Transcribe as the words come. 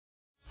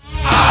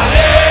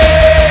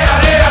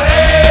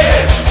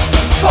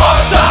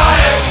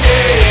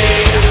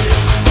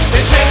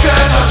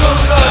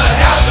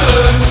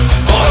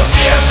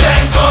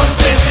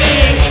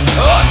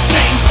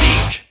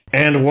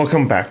And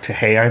welcome back to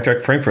Hey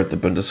Eintracht Frankfurt, the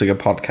Bundesliga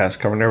podcast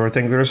covering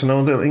everything there is to know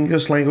in the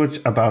English language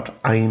about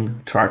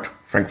Eintracht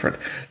Frankfurt,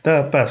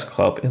 the best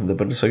club in the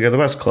Bundesliga, the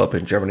best club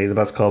in Germany, the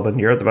best club in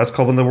Europe, the best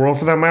club in the world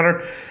for that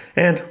matter,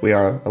 and we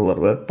are a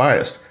little bit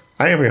biased.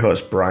 I am your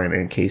host, Brian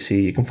and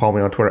Casey. You can follow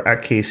me on Twitter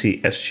at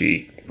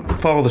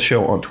KCSG. Follow the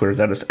show on Twitter,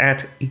 that is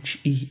at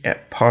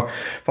HEFpod.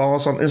 Follow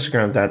us on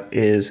Instagram, that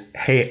is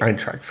Hey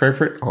Eintracht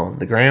Frankfurt on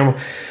the gram.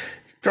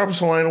 Drop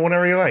us a line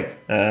whenever you like.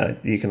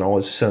 You can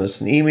always send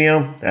us an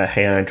email at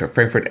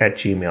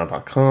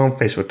heyeintrachtfrankfurt@gmail.com.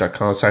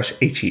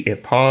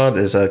 Facebook.com/HEFpod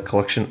is a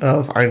collection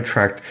of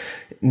Eintracht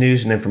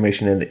news and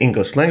information in the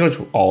English language,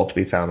 all to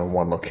be found in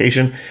one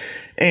location.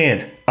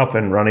 And up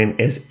and running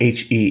is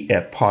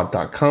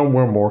HEFpod.com,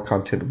 where more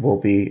content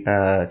will be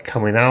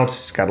coming out.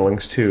 It's got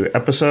links to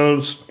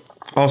episodes.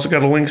 Also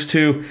got links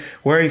to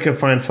where you can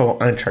find fellow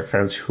Eintracht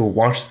fans who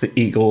watch the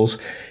Eagles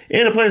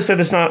in a place that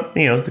is not,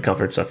 the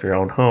comforts of your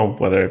own home,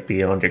 whether it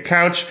be on your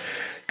couch.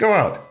 Go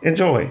out,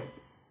 enjoy,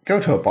 go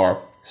to a bar,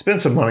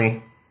 spend some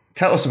money.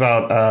 Tell us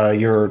about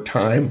your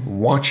time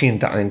watching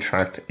the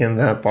Eintracht in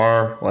that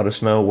bar. Let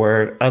us know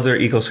where other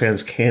Eagles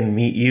fans can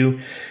meet you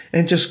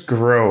and just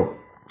grow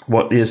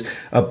what is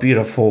a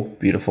beautiful,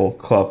 beautiful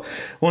club.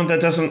 One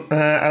that doesn't,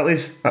 at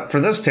least for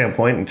this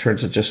standpoint, in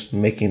terms of just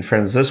making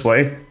friends this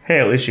way, hey,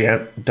 at least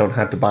you don't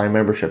have to buy a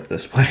membership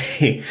this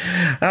way.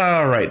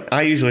 All right.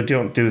 I usually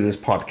don't do this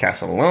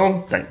podcast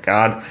alone, thank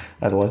God.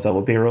 Otherwise, that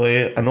would be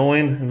really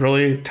annoying and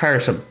really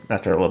tiresome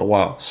after a little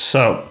while.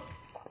 So,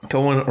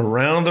 going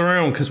around the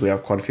room, because we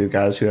have quite a few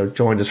guys who have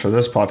joined us for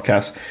this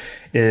podcast,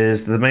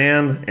 is the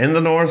man in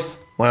the north.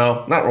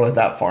 Well, not really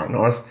that far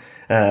north,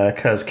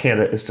 because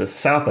Canada is just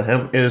south of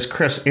him, is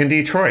Chris in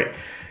Detroit.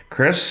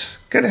 Chris,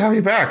 good to have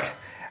you back.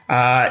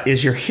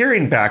 Is your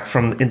hearing back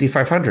from Indy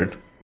 500?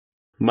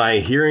 My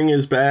hearing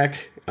is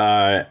back.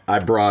 I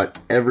brought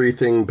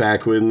everything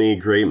back with me,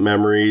 great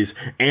memories,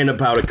 and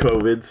about a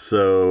COVID,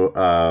 so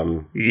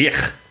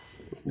Yuck.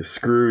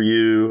 Screw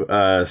you,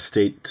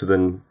 state to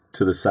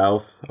the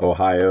south,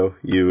 Ohio.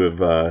 You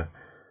have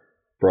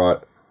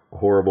brought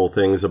horrible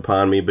things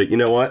upon me, but you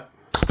know what?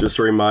 Just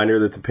a reminder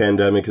that the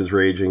pandemic is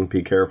raging.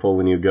 Be careful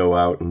when you go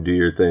out and do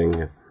your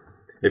thing.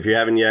 If you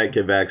haven't yet,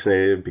 get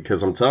vaccinated,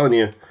 because I'm telling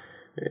you,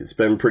 it's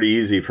been pretty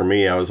easy for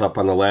me. I was up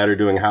on the ladder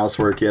doing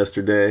housework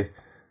yesterday.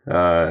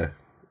 No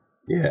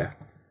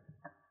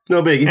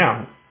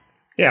biggie.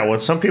 Yeah,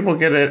 when some people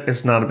get it,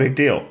 it's not a big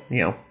deal.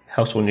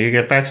 Helps when you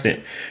get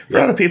vaccinated. For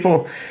other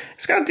people,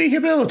 it's kind of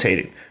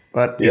debilitating.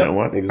 But you know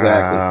what?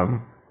 Exactly.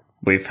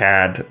 We've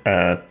had,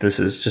 this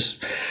is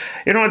just,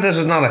 this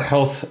is not a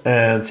health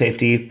and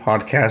safety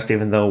podcast,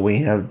 even though we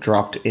have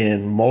dropped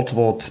in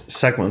multiple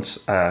segments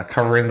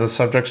covering the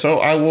subject. So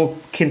I will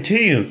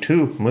continue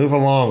to move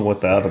along with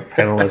the other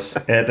panelists.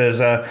 It is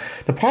the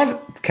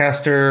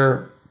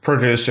podcaster,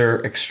 producer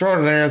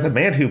extraordinaire, the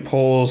man who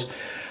pulls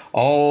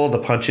all the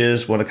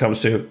punches when it comes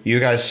to,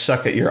 you guys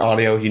suck at your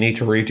audio, you need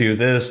to redo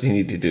this, you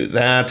need to do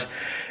that.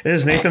 It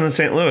is Nathan in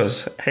St.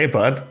 Louis. Hey,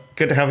 bud.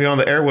 Good to have you on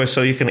the airways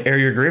so you can air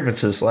your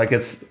grievances like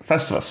it's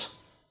Festivus.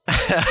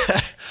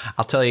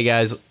 I'll tell you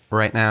guys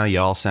right now,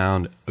 y'all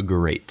sound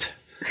great.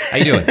 How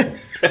you doing?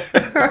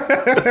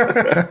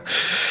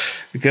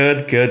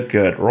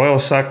 Good. Royal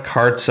suck,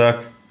 Card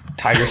suck,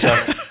 Tiger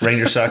suck,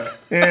 Ranger suck.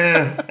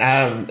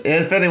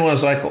 If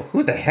anyone's like,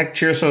 who the heck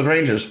cheers for the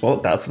Rangers? Well,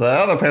 that's the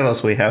other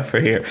panelist we have for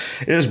here.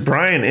 It is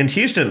Brian in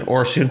Houston,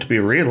 or soon to be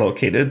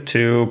relocated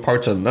to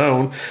parts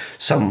unknown,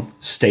 some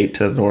state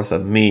to the north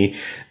of me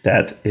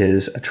that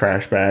is a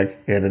trash bag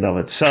in and of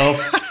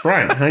itself.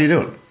 Brian, how you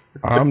doing?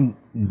 I'm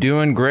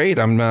doing great.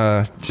 I'm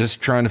just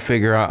trying to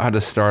figure out how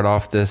to start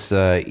off this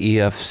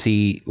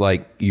EFC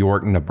like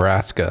York,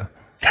 Nebraska.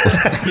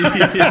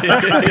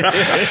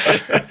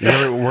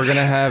 We're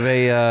gonna have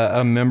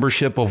a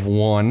membership of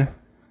one,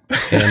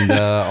 and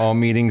all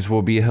meetings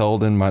will be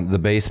held in the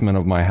basement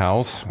of my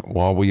house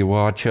while we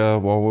watch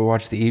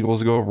the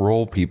Eagles go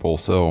roll people.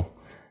 So,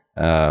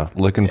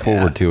 looking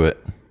forward to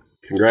it.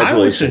 Congratulations! I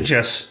would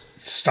suggest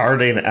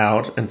starting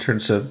out in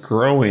terms of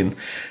growing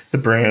the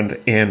brand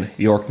in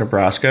York,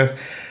 Nebraska.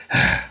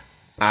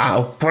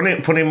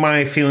 Putting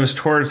my feelings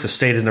towards the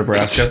state of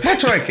Nebraska,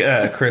 much like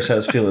Chris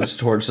has feelings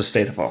towards the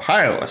state of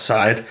Ohio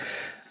aside,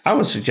 I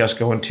would suggest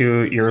going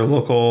to your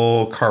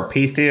local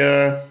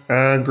Carpathia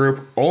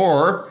group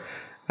or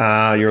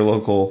your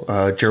local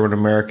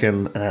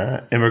German-American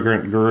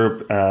immigrant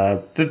group.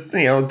 They're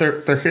here,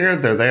 they're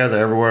there,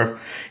 they're everywhere.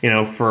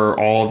 For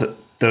all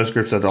those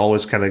groups that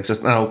always kind of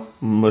exist. Now,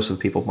 most of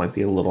the people might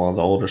be a little on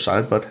the older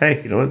side, but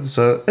hey, it's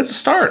a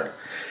start.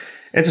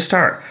 It's a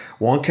start.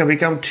 One can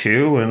become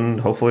two, and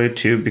hopefully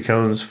two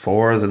becomes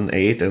 4, then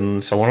 8,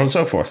 and so on and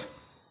so forth.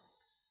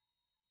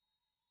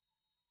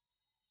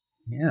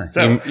 Yeah,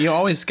 so, you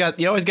always got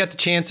the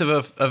chance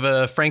of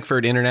a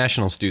Frankfurt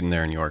international student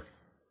there in York.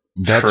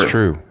 That's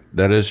true.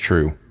 That is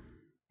true.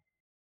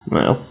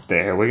 Well,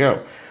 there we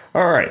go.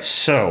 All right,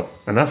 so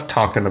enough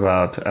talking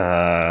about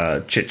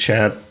chit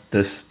chat,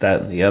 this,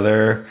 that, and the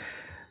other.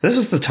 this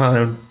is the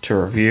time to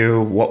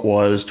review what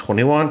was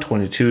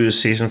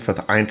 21-22's season for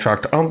the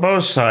Eintracht on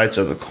both sides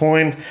of the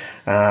coin.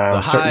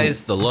 The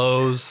highs, the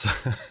lows.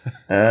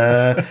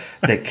 The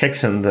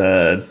kicks and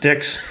the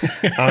dicks.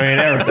 I mean,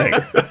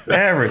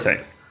 everything.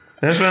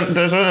 There's been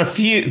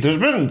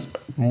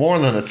more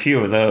than a few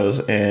of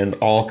those in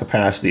all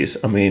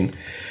capacities. I mean,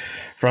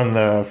 from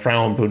the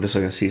Frauen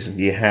Bundesliga season,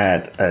 you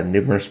had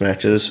numerous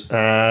matches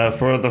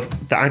for the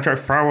Eintracht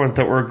Frauen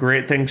that were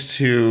great things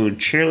to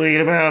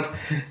cheerlead about.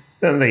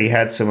 Then they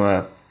had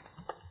some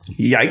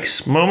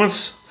yikes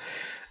moments.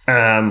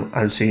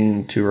 I'm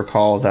seen to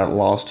recall that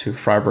loss to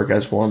Freiburg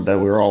as one that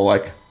we were all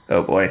like,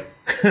 oh boy.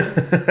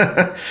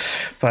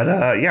 But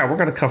yeah, we're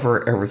going to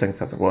cover everything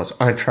that there was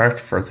Eintracht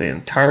for the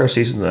entire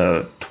season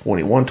of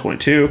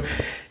 21-22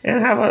 and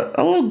have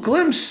a little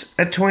glimpse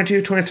at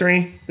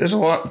 22-23. There's a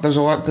lot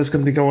that's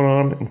going to be going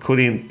on,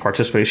 including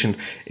participation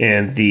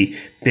in the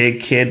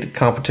big kid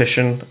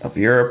competition of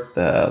Europe,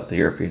 the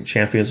European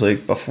Champions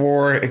League,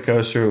 before it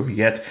goes through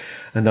yet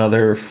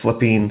another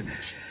flipping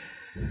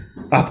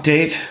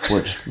update,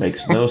 which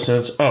makes no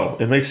sense. Oh,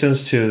 it makes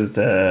sense to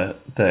the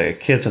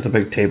kids at the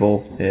big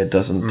table. It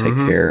doesn't take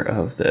care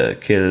of the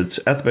kids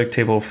at the big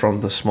table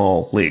from the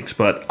small leagues.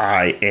 But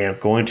I am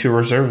going to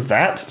reserve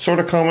that sort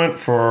of comment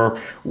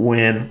for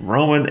when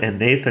Roman and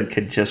Nathan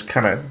can just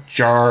kind of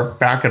jar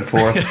back and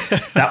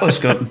forth. That was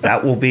good.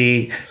 That will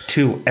be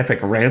two epic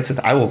rants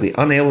that I will be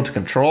unable to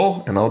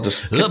control, and I'll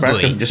just kick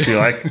back and just be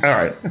like, all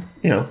right,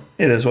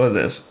 it is what it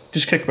is.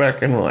 Just kick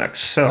back and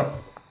relax. So,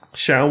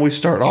 shall we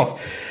start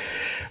off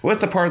with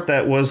the part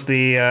that was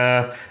the...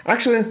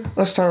 actually,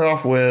 let's start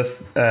off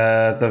with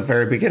the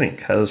very beginning,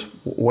 because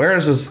where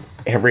does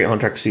every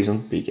Eintracht season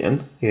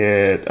begin?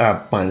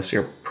 Minus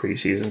your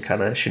preseason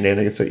kind of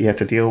shenanigans that you have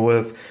to deal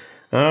with.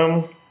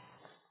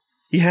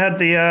 You had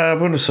the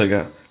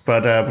Bundesliga,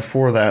 but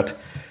before that,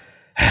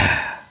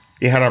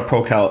 you had our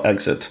Pokal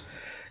exit.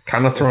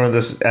 Kind of throwing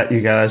this at you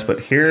guys, but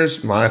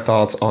here's my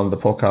thoughts on the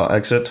Pokal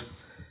exit.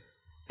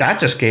 That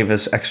just gave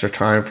us extra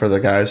time for the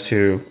guys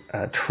to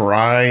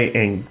try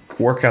and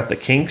work out the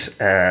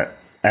kinks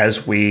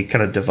as we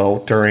kind of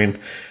developed during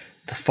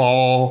the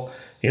fall.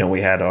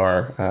 We had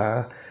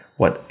our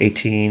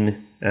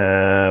 18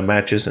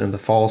 matches in the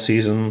fall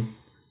season.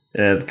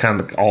 It kind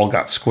of all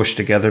got squished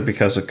together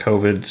because of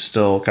COVID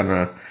still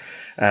kind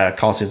of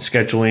causing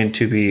scheduling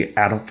to be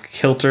out of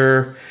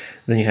kilter.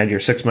 Then you had your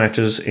 6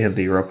 matches in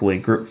the Europa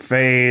League group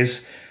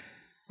phase.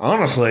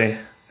 Honestly,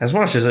 as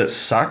much as it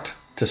sucked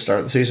to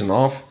start the season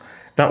off,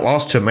 that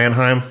loss to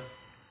Mannheim,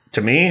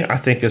 to me, I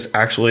think was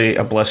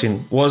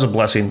a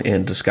blessing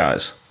in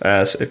disguise,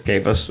 as it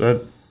gave us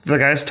the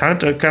guys time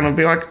to kind of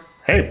be like,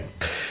 hey,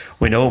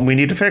 we know what we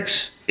need to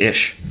fix,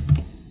 ish.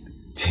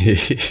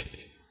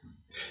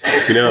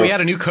 We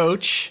had a new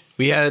coach.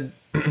 We had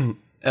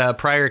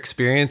prior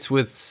experience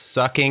with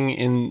sucking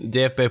in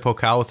DFB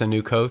Pokal with a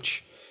new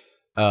coach.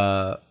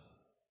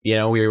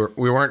 We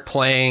weren't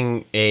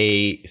playing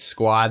a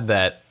squad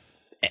that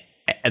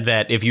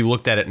if you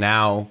looked at it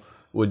now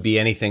would be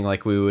anything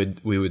like we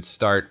would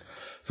start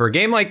for a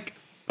game like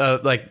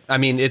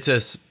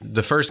it's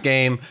the first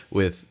game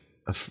with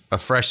a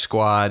fresh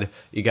squad.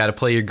 You got to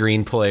play your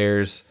green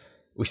players.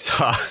 We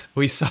saw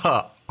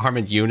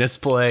Armin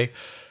Younes play,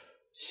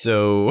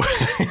 so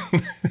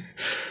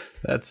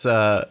that's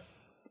it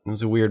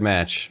was a weird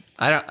match.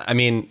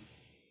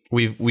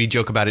 We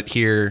joke about it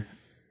here.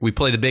 We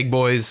play the big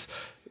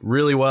boys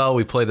really well.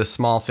 We play the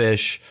small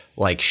fish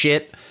like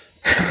shit.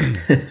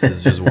 This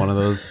is just one of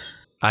those.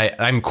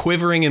 I'm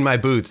quivering in my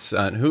boots.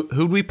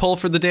 Who'd we pull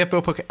for the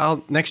DFB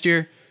Pokal next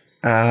year?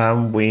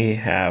 We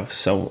have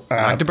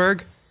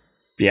Magdeburg?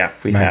 Yeah,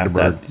 we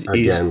Magdeburg have that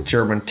East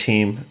German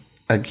team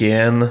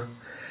again.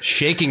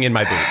 Shaking in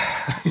my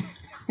boots.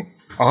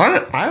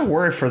 I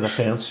worry for the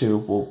fans who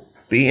will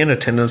be in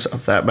attendance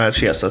of that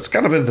match. Yes, that's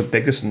kind of been the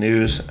biggest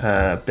news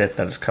bit that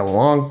has come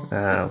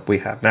along. We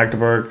have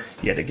Magdeburg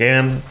yet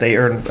again. They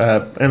earned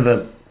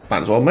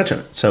might as well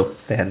mention it. So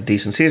they had a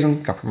decent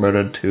season, got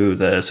promoted to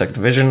the 2nd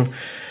division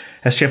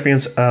as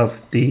champions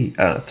of the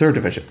 3rd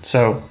division.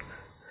 So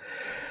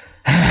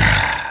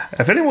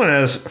if anyone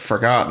has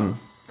forgotten,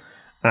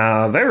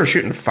 they were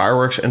shooting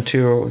fireworks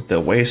into the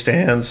away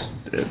stands.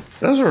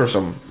 Those were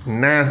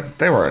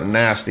they were a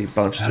nasty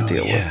bunch to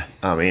deal with.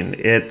 I mean,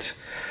 it...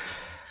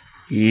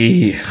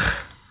 Yeah.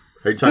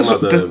 Are you talking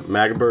about the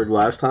Magdeburg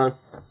last time?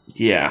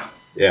 Yeah.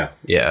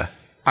 Yeah.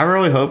 I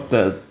really hope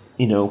that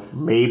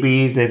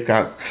maybe they've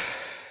got...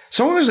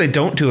 So long as they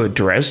don't do a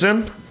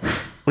Dresden,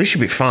 we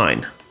should be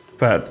fine.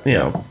 But,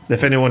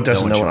 if anyone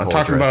doesn't know what I'm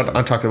talking about,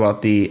 I'm talking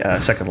about the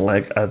second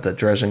leg of the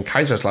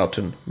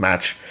Dresden-Kaiserslautern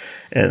match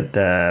and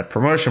the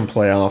promotion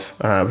playoff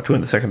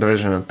between the 2nd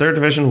division and 3rd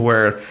division,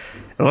 where it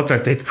looked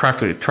like they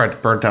practically tried to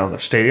burn down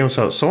their stadium.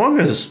 So long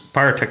as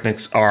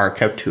pyrotechnics are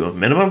kept to a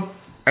minimum,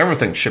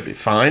 everything should be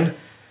fine.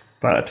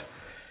 But...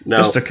 No.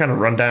 Just to kind of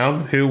run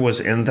down who was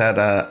in that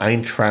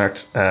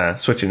Eintracht,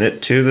 switching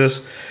it to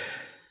this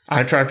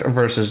Eintracht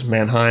versus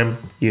Mannheim.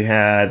 You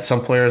had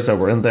some players that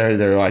were in there.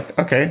 They're like,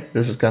 okay,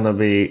 this is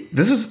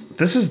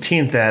a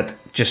team that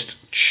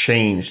just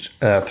changed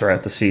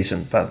throughout the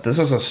season. But this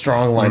is a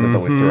strong lineup that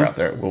we threw out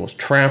there. It was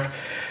Tramp,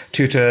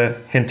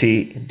 Tuta,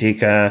 Hinty,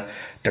 Dika,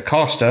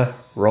 DaCosta,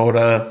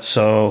 Rhoda,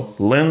 So,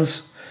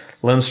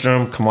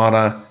 Lindstrom,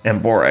 Kamada,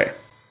 and Bore.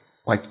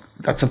 Like,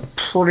 that's a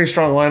pretty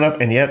strong lineup,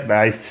 and yet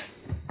I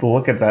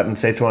look at that and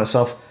say to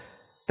myself,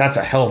 that's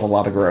a hell of a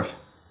lot of growth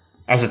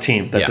as a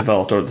team that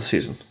developed over the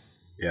season.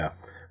 Yeah.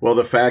 Well,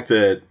 the fact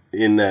that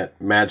in that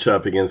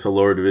matchup against a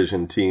lower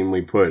division team,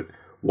 we put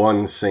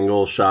one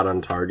single shot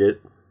on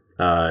target,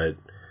 it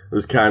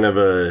was kind of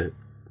a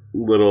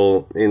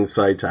little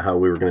insight to how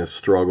we were going to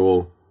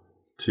struggle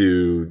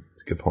to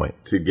That's a good point.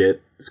 to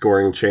get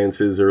scoring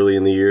chances early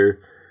in the year.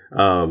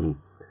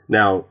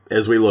 Now,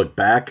 as we look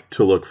back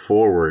to look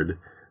forward,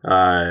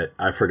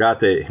 I forgot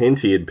that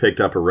Hinty had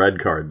picked up a red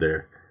card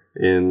there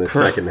in the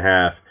second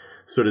half.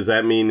 So does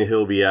that mean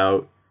he'll be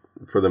out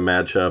for the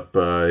matchup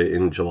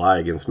in July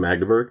against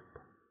Magdeburg?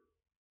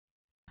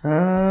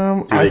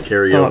 Do they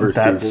carry over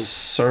season?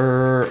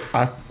 Sir,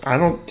 I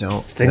don't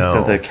think know.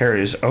 that the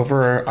carry is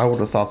over. I would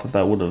have thought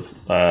that would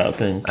have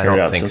been carried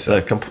out since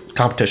the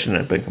competition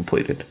had been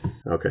completed.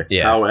 Okay.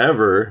 Yeah.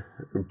 However,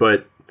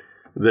 but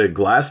the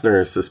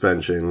Glasner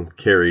suspension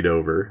carried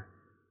over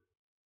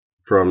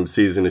from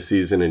season to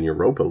season in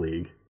Europa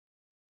League.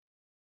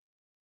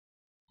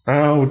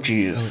 Oh,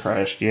 Jesus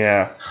Christ,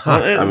 yeah.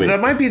 Well,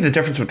 that might be the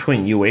difference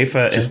between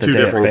UEFA Just and two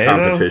the different DFB,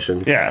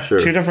 competitions. though. Yeah, sure.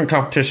 two different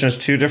competitions,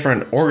 two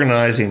different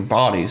organizing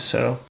bodies,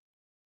 so...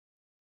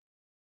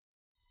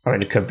 I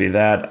mean, it could be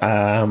that.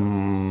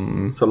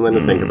 Something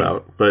to think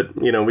about. But,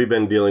 we've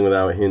been dealing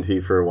without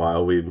Hinty for a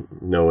while. We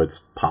know it's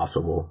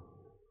possible.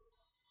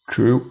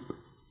 True.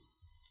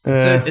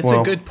 It's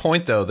a good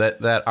point, though,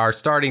 that our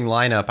starting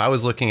lineup, I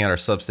was looking at our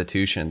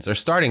substitutions. Our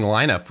starting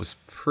lineup was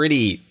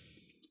pretty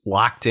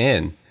locked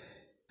in.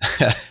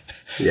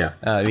 Yeah.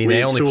 I mean, We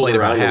they only tooled played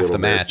about around a half little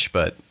the bit. match,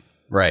 but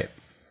right.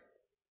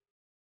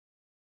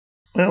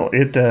 Well,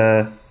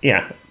 the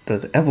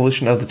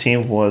evolution of the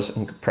team was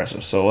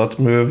impressive. So let's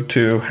move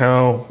to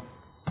how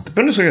the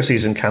Bundesliga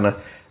season kind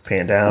of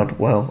panned out.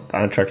 Well, the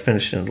Eintracht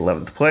finished in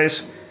 11th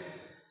place.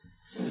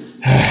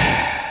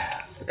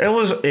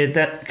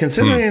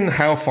 Considering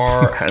how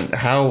far and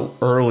how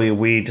early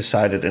we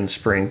decided in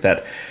spring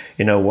that,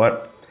 you know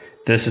what,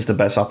 this is the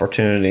best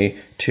opportunity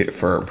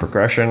for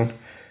progression.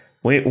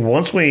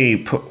 Once the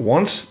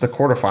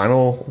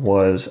quarterfinal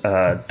was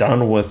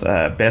done with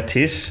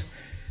Betis,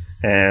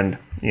 and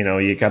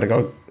you got to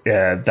go.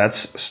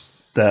 That's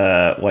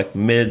the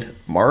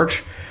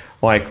mid-March.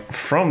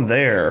 From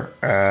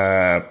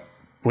there,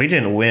 we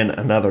didn't win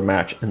another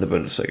match in the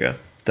Bundesliga.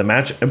 The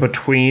match in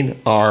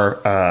between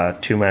our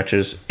two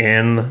matches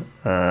in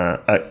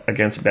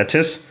against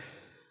Betis,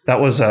 that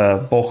was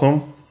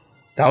Bochum.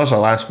 That was our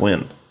last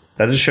win.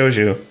 That just shows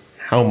you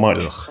how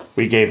much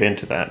we gave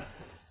into that.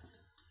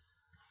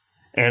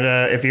 And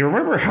if you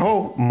remember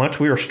how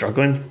much we were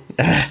struggling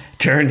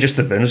during just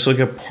the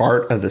Bundesliga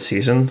part of the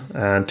season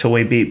until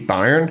we beat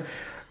Bayern,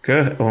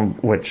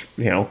 which,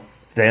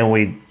 then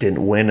we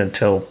didn't win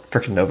until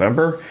freaking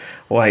November.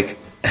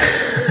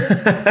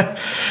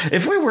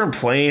 If we weren't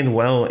playing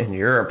well in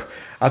Europe,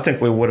 I think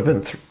we would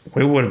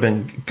have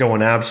been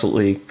going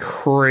absolutely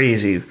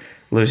crazy,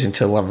 losing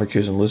to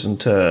Leverkusen, losing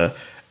to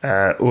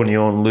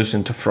Union,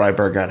 losing to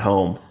Freiburg at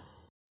home.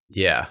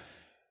 Yeah.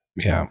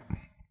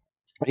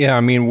 Yeah,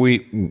 I mean, we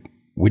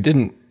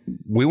went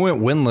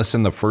winless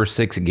in the first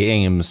 6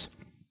 games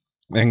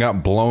and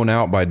got blown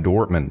out by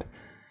Dortmund.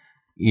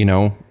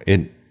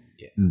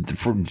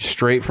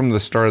 Straight from the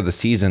start of the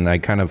season, I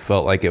kind of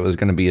felt like it was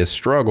going to be a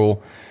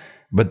struggle,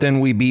 but then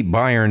we beat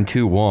Bayern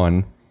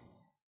 2-1,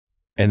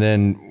 and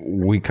then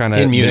we kind of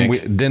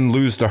then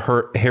lose to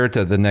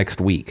Hertha the next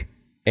week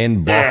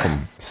and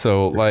Bochum.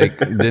 So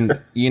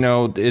then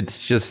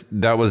it's just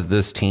that was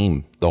this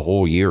team the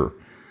whole year.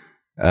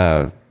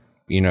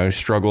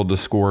 Struggled to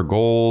score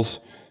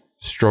goals,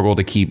 struggled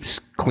to keep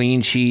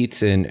clean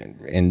sheets,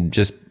 and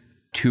just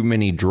too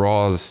many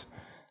draws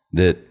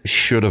that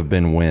should have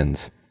been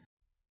wins.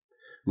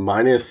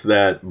 Minus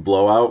that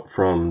blowout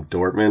from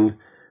Dortmund,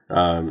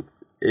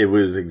 it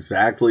was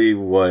exactly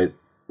what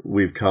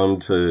we've come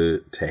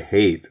to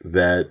hate,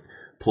 that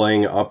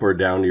playing up or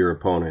down to your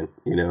opponent,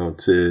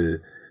 to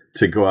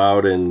go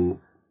out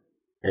and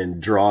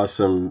draw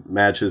some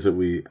matches that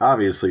we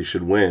obviously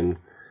should win.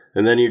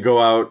 And then you go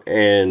out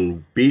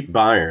and beat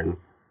Bayern,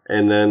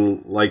 and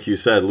then, like you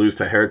said, lose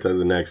to Hertha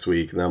the next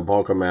week, and then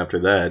Bochum after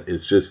that.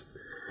 It's just,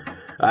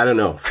 I don't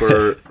know,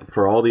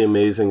 for all the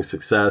amazing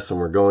success, and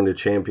we're going to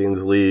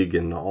Champions League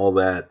and all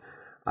that,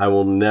 I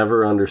will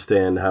never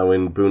understand how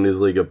in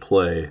Bundesliga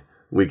play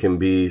we can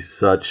be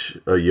such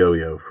a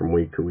yo-yo from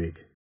week to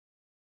week.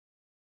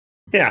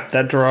 Yeah,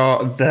 that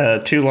draw,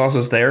 the 2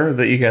 losses there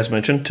that you guys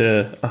mentioned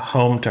to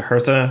home to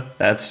Hertha,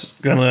 that's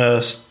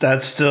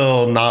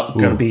still not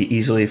gonna be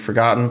easily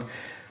forgotten.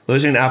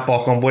 Losing at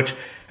Bochum, which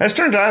has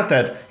turned out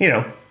that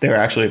they're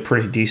actually a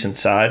pretty decent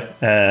side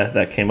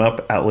that came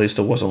up. At least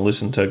it wasn't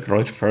losing to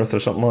Greuther Fürth or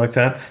something like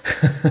that.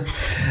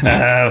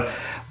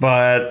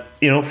 But,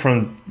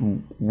 from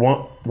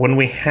when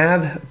we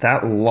had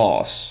that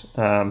loss,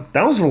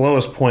 that was the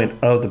lowest point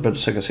of the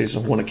Bundesliga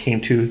season when it came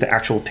to the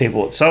actual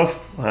table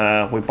itself.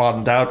 We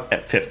bottomed out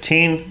at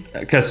 15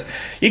 because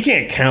you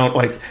can't count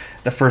like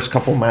the first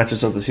couple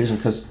matches of the season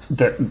because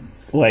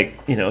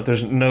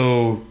there's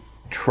no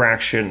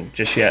traction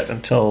just yet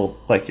until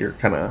like you're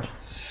kind of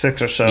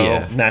 6 or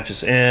so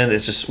matches in.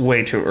 It's just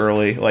way too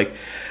early. Like,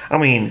 I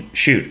mean,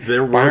 shoot,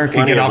 there were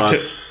plenty of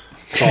us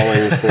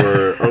calling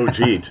for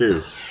OG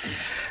too.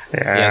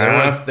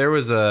 Yeah, there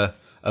was a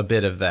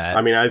bit of that.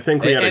 I mean, I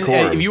think we had a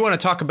quorum. And if you want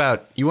to talk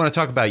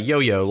about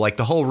Yo-Yo, like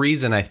the whole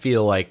reason I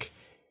feel like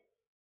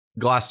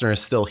Glasner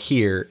is still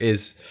here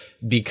is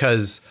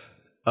because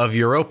of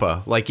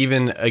Europa. Like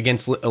even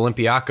against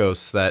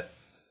Olympiacos,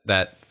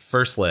 that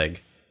first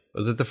leg,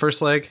 was it the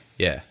first leg?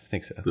 Yeah, I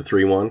think so. The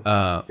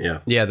 3-1.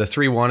 Yeah, the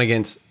 3-1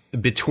 against.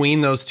 Between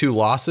those two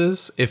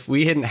losses, if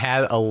we hadn't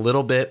had a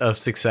little bit of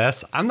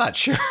success, I'm not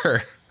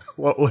sure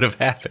what would have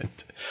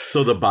happened.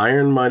 So the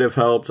Bayern might have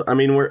helped. I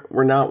mean,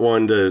 we're not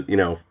one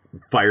to,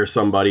 fire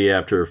somebody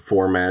after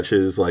 4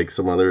 matches like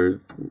some other,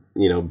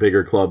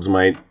 bigger clubs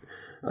might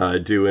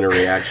do in a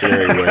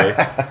reactionary way.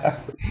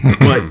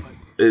 But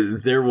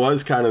there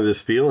was kind of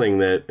this feeling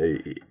that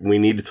we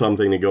needed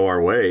something to go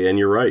our way. And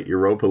you're right.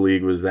 Europa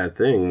League was that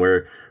thing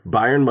where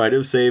Bayern might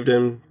have saved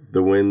him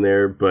the win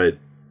there. But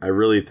I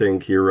really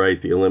think you're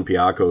right. The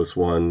Olympiacos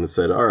one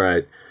said, all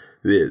right,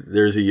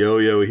 there's a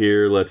yo-yo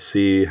here. Let's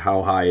see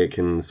how high it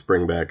can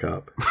spring back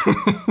up.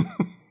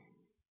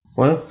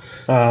 Well,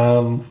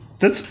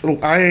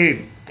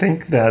 I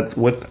think that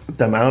with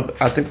the amount,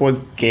 I think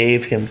what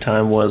gave him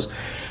time was,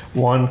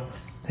 one,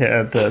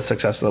 the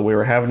success that we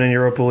were having in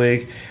Europa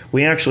League.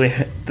 We actually,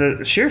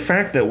 the sheer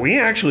fact that we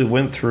actually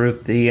went through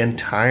the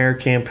entire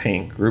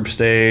campaign, group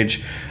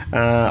stage.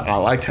 I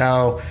liked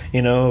how,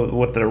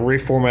 with the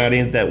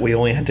reformatting that we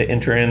only had to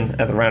enter in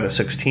at the round of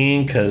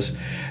 16, because,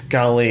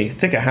 golly,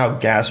 think of how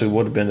gassed we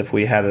would have been if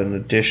we had an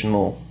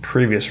additional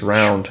previous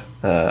round,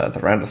 the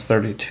round of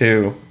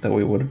 32 that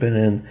we would have been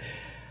in.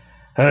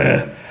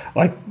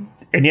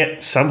 And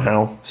yet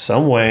somehow,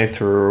 some way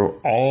through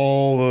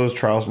all those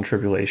trials and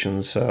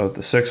tribulations, so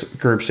the 6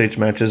 group stage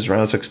matches,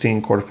 round of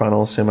 16,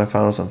 quarterfinals,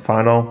 semifinals, and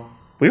final,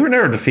 we were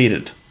never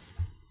defeated.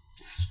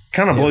 It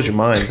kind of blows your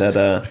mind that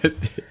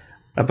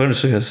a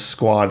Bundesliga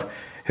squad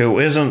who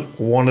isn't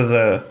one of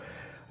the,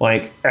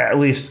 at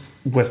least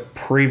with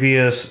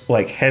previous,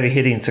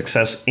 heavy-hitting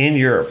success in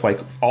Europe,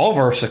 all of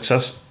our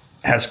success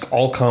has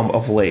all come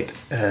of late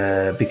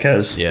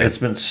because it's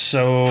been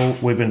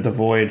we've been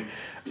devoid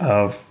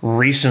of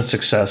recent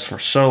success for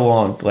so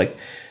long. Like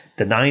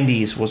the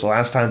 90s was the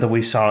last time that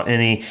we saw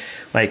any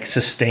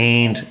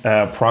sustained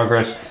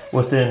progress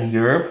within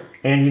Europe.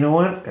 And you know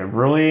what? It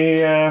really,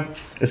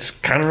 it's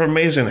kind of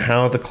amazing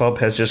how the club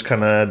has just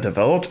kind of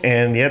developed.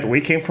 And yet we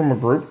came from a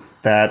group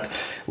that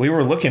we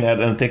were looking at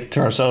and thinking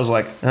to ourselves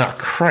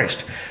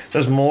Christ,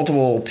 there's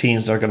multiple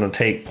teams that are going to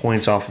take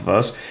points off of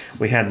us.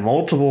 We had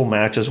multiple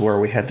matches where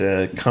we had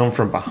to come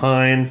from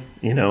behind,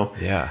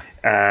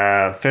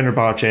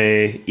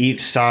 Fenerbahce,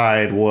 each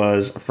side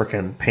was a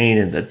freaking pain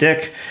in the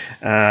dick.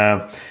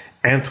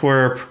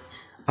 Antwerp,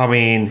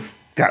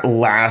 that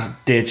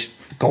last-ditch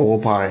goal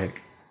by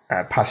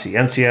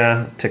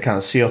Paciencia to kind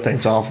of seal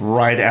things off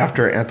right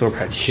after Antwerp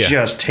had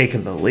just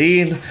taken the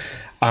lead.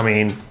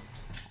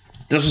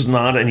 This was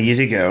not an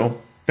easy go.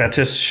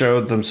 Betis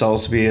showed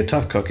themselves to be a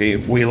tough cookie.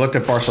 We looked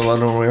at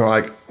Barcelona and we were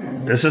like,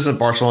 this isn't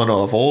Barcelona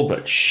of old,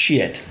 but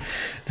shit,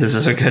 this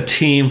is a good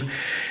team.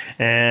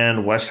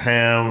 And West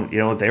Ham,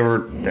 they were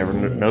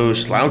no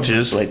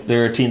slouches.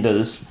 They're a team that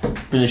is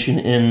finishing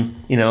in,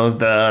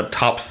 the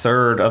top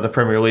third of the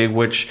Premier League,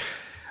 which,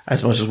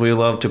 as much as we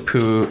love to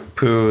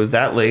poo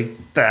that league,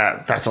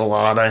 that's a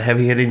lot of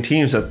heavy-hitting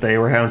teams that they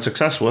were having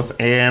success with.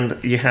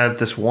 And you had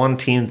this one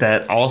team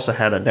that also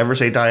had a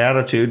never-say-die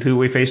attitude who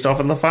we faced off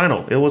in the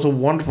final. It was a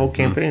wonderful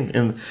campaign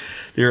in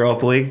the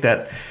Europa League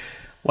that,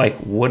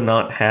 would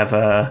not have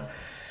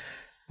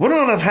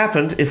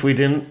happened if we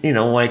didn't,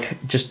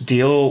 just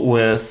deal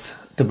with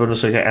the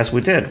Bundesliga as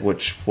we did,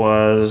 which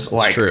was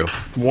true.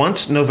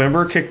 Once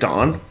November kicked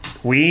on,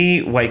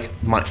 we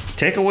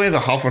take away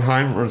the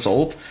Hoffenheim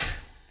result.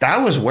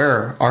 That was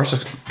where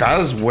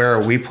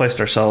we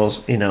placed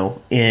ourselves,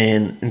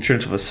 in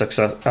terms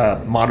of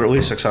a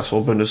moderately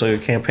successful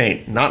Bundesliga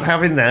campaign. Not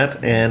having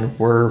that, and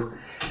we're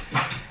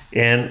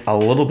in a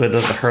little bit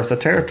of the Hertha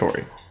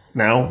territory.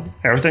 Now,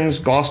 everything's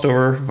glossed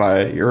over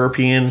via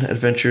European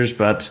adventures,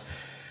 but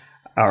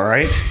all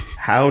right,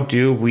 how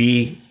do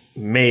we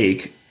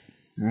make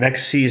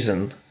next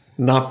season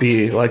not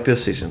be like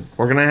this season?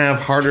 We're going to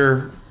have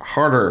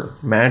harder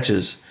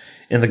matches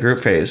in the group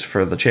phase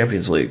for the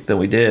Champions League than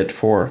we did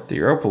for the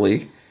Europa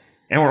League.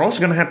 And we're also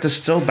going to have to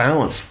still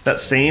balance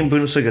that same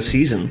Bundesliga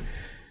season.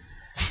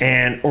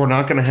 And we're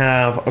not going to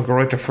have a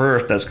Greuther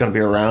Fürth that's going to be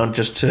around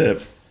just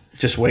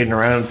waiting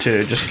around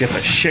to just get the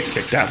shit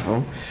kicked out of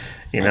them.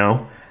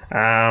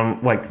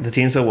 like the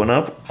teams that went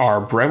up are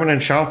Bremen and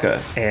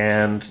Schalke,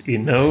 and you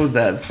know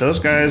that those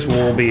guys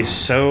will be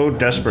so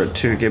desperate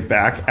to get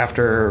back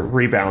after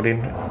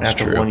rebounding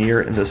after 1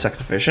 year in the second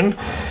division.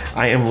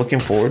 I am looking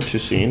forward to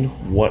seeing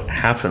what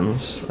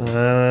happens in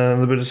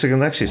the Bundesliga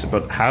next season.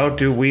 But how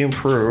do we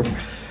improve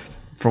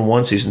from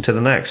one season to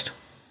the next?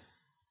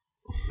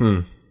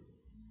 Well,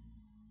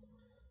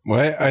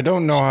 I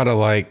don't know how to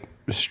like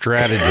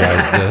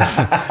strategize this,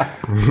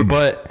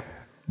 but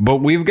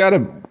we've got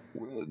to.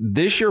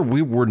 This year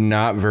we were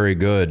not very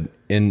good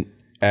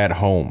at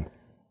home.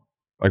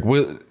 Like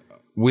we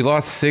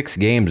lost 6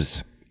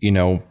 games,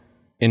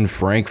 in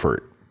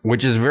Frankfurt,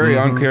 which is very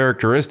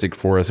uncharacteristic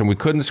for us. And we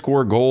couldn't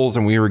score goals,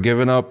 and we were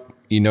giving up,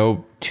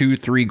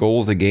 2-3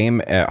 goals a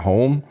game at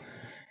home.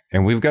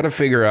 And we've got to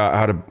figure out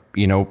how to,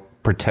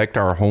 protect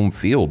our home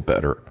field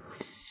better.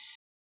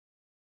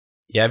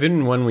 Yeah,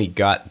 even when we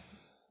got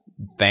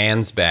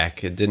fans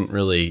back, it didn't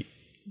really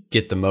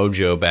get the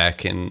mojo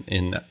back in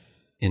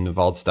the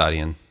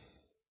Waldstadion.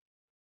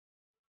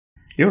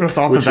 You would have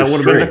thought that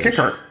would have been the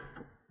kicker.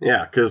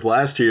 Yeah, because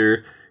last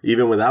year,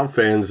 even without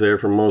fans there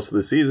for most of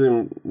the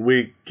season,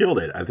 we killed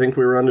it. I think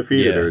we were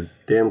undefeated or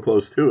damn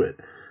close to it.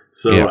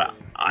 So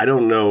I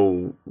don't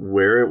know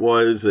where it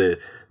was.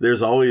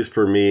 There's always,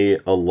 for me,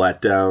 a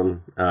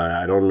letdown.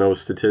 I don't know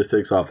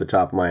statistics off the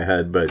top of my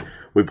head, but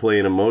we play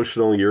an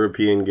emotional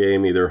European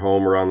game, either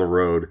home or on the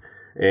road.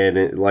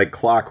 And like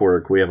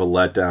clockwork, we have a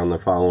letdown the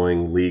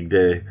following league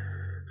day.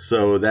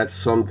 So that's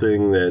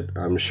something that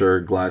I'm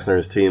sure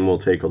Glasner's team will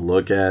take a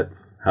look at,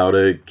 how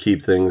to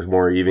keep things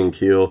more even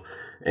keel.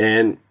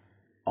 And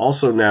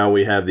also now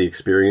we have the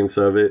experience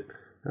of it.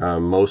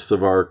 Most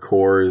of our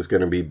core is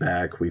going to be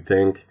back, we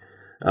think.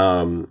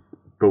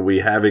 But we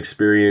have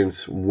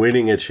experience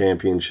winning a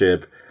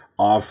championship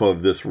off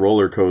of this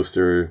roller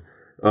coaster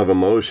of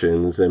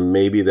emotions. And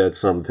maybe that's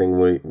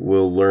something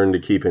we'll learn to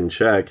keep in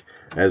check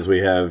as we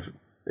have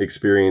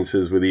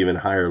experiences with even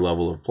higher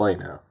level of play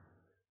now.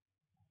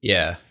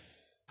 Yeah.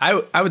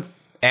 I would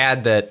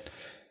add that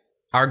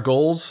our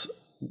goals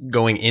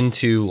going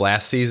into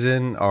last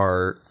season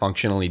are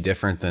functionally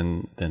different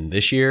than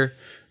this year.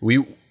 We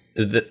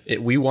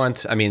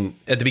want, I mean,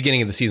 at the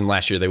beginning of the season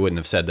last year, they wouldn't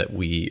have said that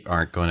we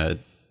aren't going to,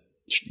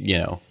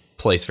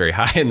 place very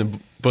high in the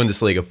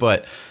Bundesliga,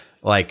 but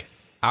like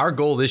our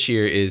goal this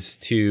year is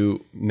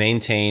to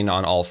maintain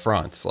on all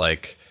fronts.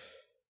 Like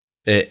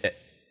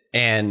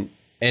and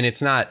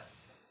it's not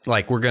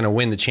like we're going to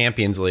win the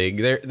Champions League.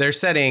 They're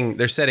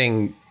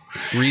setting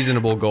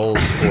reasonable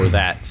goals for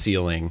that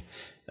ceiling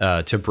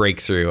to break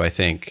through, I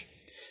think.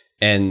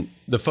 And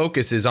the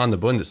focus is on the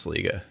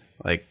Bundesliga.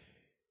 Like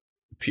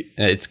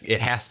it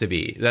has to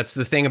be. That's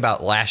the thing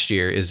about last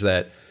year, is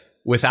that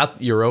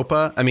without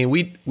Europa, I mean,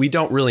 we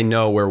don't really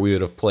know where we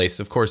would have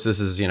placed. Of course, this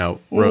is,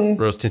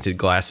 rose tinted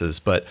glasses,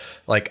 but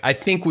like I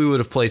think we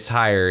would have placed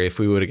higher if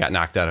we would have got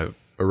knocked out of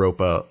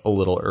Europa a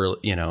little early,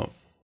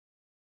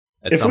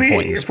 at some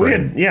point in the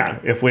spring.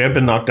 If we had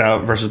been knocked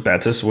out versus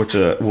Betis, which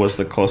was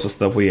the closest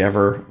that we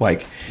ever,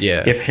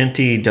 if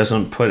Henty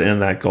doesn't put in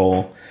that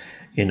goal,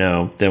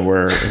 then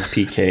we're in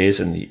PKs,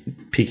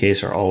 and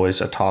PKs are always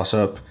a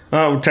toss-up.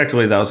 Oh,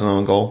 technically that was an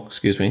own goal,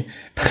 excuse me.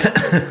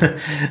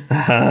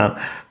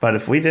 But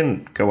if we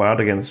didn't go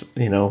out against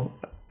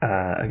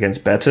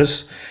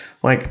Betis,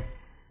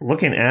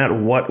 looking at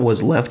what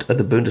was left of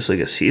the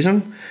Bundesliga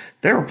season,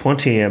 there were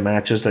plenty of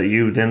matches that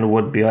you then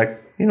would be like,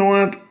 you know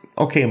what?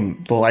 Okay,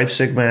 the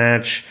Leipzig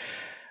match,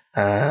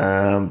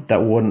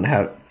 that would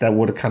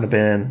have kind of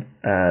been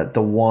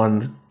the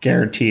one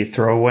guaranteed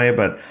throwaway.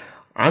 But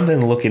I'm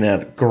then looking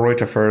at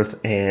Greuther Fürth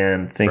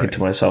and thinking to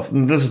myself,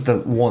 this is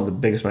one of the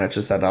biggest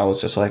matches that I was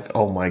just like,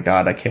 oh my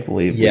God, I can't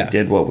believe we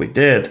did what we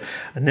did.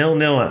 A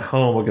 0-0 at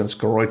home against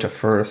Greuther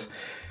Fürth,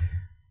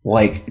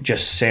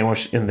 just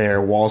sandwiched in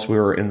there whilst we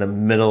were in the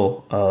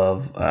middle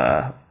of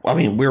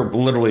we were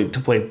literally to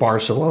play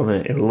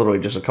Barcelona, and literally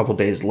just a couple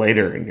days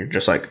later, and you're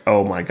just like,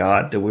 oh my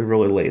God, did we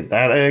really lay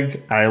that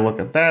egg? I look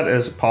at that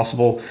as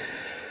possible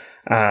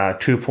 2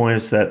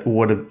 points that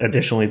would have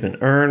additionally been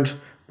earned.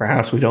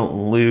 Perhaps we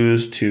don't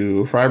lose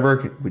to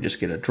Freiburg. We just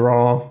get a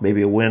draw,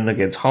 maybe a win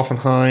against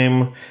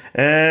Hoffenheim.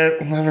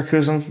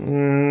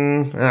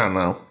 Leverkusen, I don't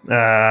know.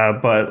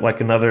 But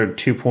another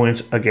 2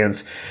 points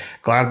against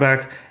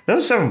Gladbach.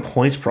 Those 7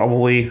 points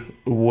probably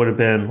would have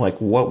been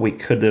what we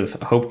could have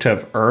hoped to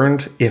have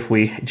earned if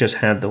we just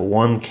had the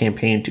one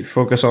campaign to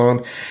focus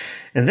on.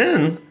 And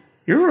then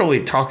you're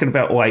really talking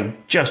about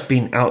just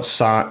being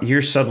outside.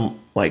 You're suddenly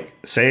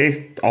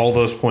say all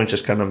those points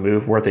just kind of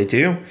move where they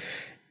do.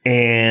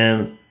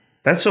 And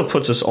that still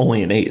puts us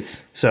only in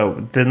 8th.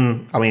 So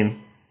then,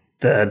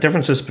 the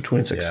differences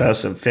between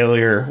success and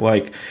failure,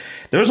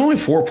 there was only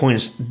 4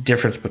 points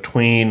difference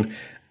between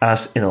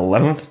us in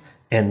 11th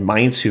and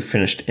Mainz, who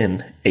finished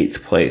in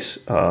 8th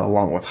place,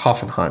 along with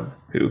Hoffenheim,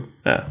 who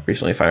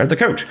recently fired the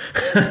coach.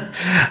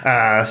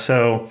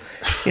 So,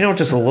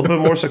 just a little bit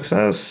more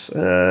success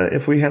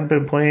if we hadn't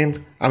been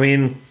playing.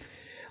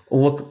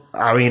 look,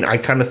 I mean, I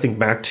kind of think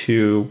back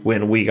to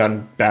when we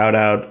got bowed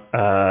out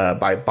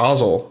by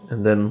Basel,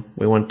 and then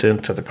we went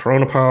into the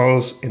Corona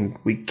pause, and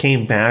we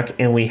came back,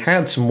 and we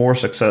had some more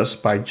success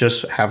by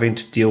just having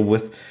to deal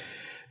with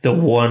the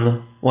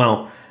one.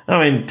 Well,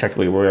 I mean,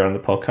 technically we were on the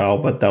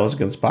Pokal, but that was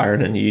against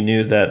Bayern, and you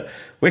knew that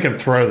we can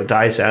throw the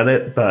dice at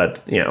it,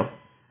 but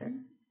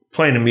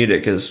playing in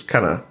Munich is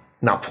kind of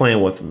not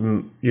playing with.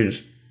 You're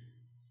just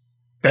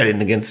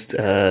betting against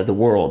the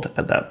world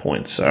at that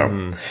point.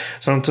 So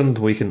something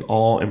we can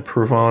all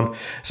improve on.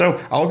 So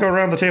I'll go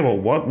around the table.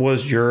 What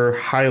was your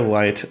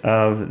highlight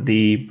of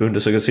the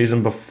Bundesliga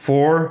season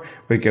before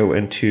we go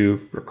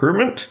into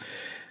recruitment?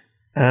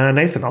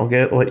 Nathan, I'll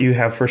let you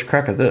have first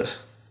crack at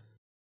this.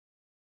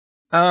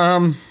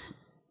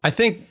 I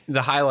think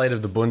the highlight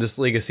of the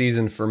Bundesliga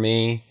season for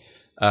me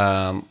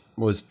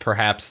was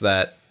perhaps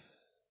that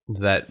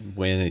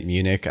win at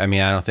Munich. I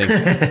mean, I don't think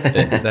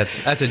that's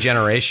a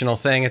generational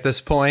thing at this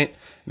point.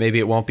 Maybe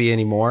it won't be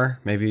anymore.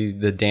 Maybe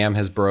the dam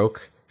has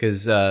broke,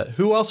 because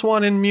who else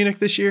won in Munich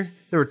this year?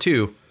 There were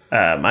two.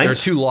 Mainz? There were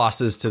two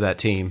losses to that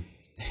team.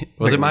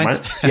 Was it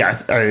Mainz?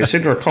 Yeah, I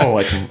seem to recall.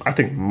 I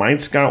think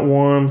Mainz got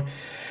one.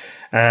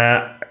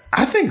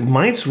 I think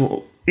Mainz.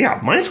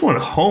 Yeah, Mainz won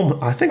home.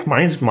 I think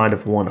Mainz might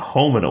have won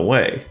home and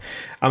away.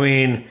 I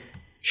mean,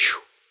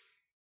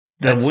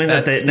 that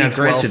speaks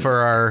well for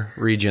our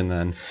region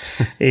then.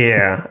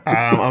 Yeah.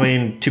 I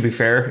mean, to be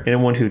fair,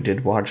 anyone who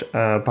did watch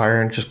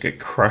Bayern just get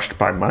crushed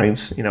by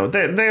Mainz,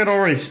 they had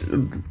already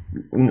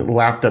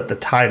lapped at the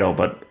title,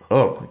 but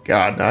oh my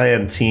God, I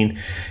hadn't seen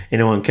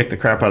anyone kick the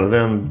crap out of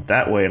them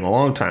that way in a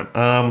long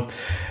time.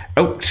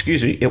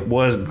 Excuse me. It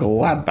was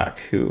Gladbach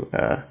who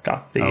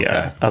got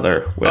the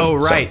other win. Oh,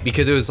 right.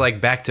 Because it was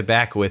like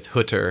back-to-back with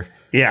Hutter.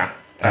 Yeah.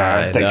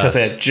 Because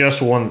they had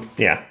just won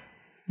the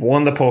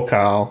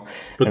Pokal.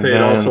 But they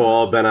had also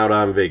all been out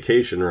on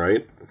vacation,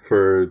 right?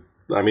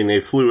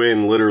 They flew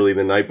in literally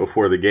the night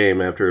before the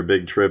game after a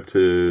big trip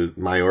to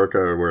Mallorca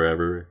or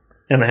wherever.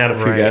 And they had a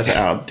few guys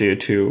out due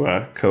to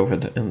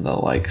COVID and the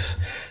likes.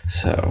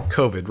 So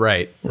COVID,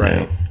 right.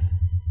 Yeah.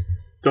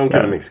 Don't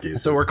give them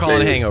excuses. So we're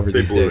calling hangover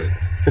these days.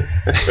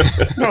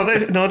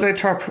 They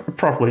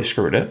properly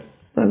screwed it.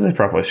 They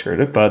properly screwed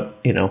it, but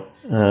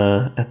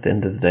at the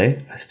end of the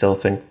day, I still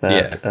think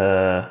that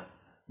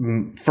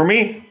for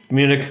me,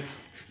 Munich,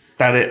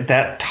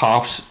 that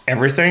tops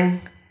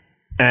everything,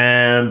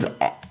 and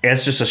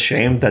it's just a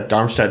shame that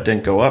Darmstadt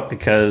didn't go up,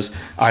 because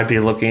I'd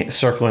be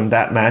circling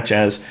that match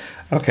as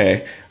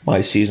okay.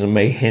 My season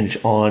may hinge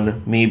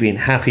on me being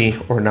happy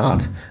or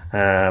not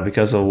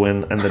because of the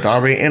win and the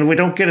derby, and we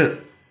don't get it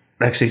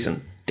next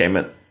season. Damn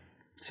it!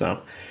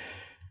 So,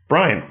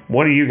 Brian,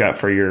 what do you got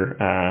for your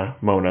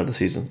moment of the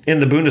season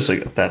in the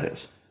Bundesliga? That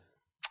is.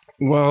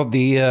 Well,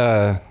 the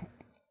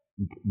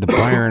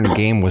Bayern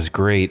game was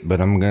great,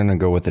 but I'm gonna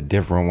go with a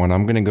different one.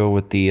 I'm gonna go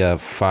with the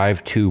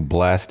 5-2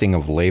 blasting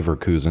of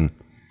Leverkusen.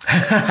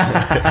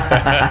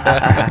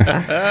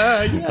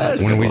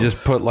 Yes. When we just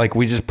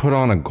put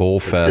on a goal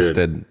fest,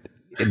 and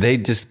they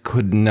just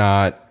could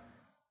not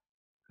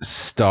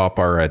stop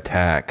our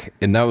attack,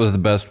 and that was the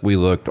best we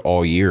looked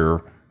all year.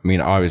 I mean,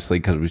 obviously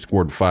because we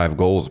scored 5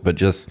 goals, but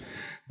just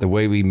the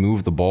way we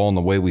moved the ball and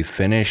the way we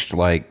finished,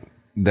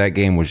 that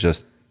game was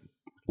just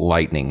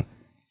lightning.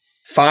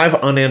 5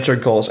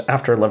 unanswered goals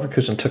after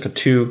Leverkusen took a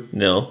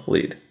 2-0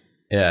 lead.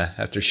 Yeah,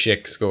 after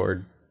Schick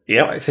scored.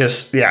 Yep, twice.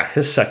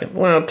 his second.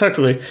 Well,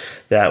 technically,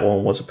 that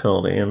one was a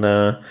penalty, and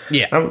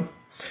it's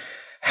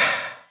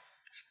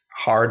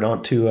hard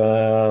not to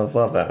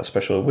love that,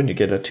 especially when you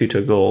get a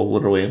 2-2 goal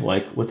literally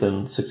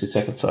within 60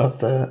 seconds of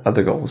the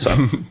other goal. So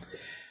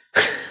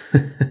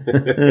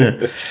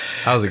that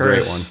was a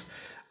great one.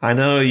 I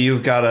know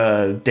you've got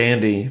a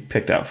dandy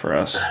picked out for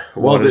us.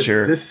 Well,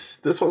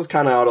 this one's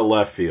kind of out of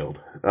left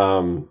field,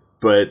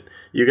 but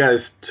you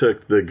guys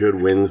took the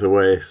good wins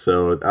away,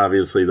 so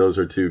obviously those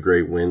are 2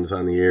 great wins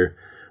on the year.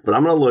 But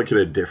I'm going to look at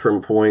a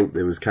different point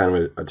that was kind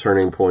of a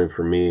turning point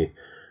for me.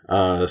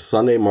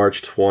 Sunday,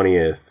 March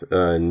 20th,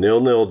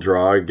 0-0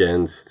 draw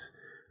against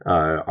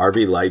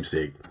RB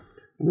Leipzig.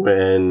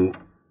 When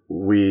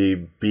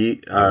we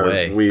beat,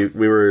 we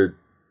were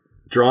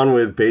drawn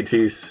with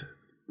Betis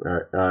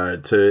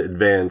to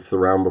advance the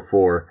round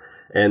before,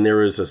 and there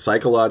was a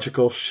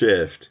psychological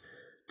shift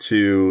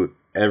to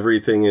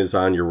everything is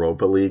on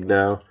Europa League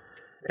now.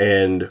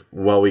 And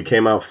while we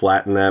came out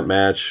flat in that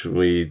match,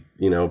 we,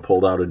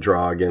 pulled out a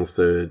draw against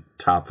a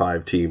top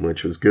 5 team,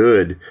 which was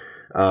good.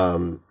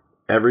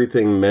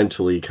 Everything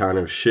mentally kind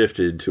of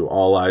shifted to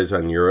all eyes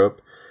on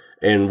Europe.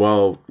 And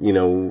while,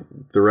 the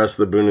rest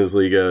of the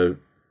Bundesliga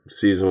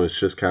season was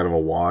just kind of a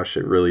wash,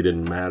 it really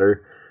didn't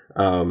matter.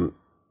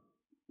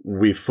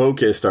 We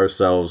focused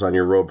ourselves on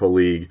Europa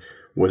League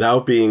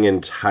without being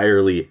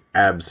entirely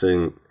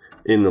absent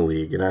in the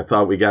league, and I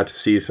thought we got to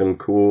see some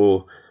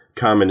cool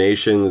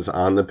combinations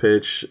on the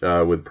pitch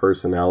with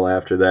personnel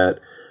after that.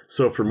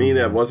 So for me,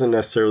 that wasn't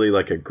necessarily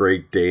like a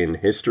great day in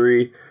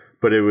history,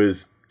 but it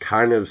was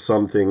kind of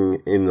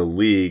something in the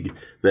league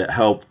that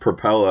helped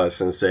propel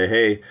us and say,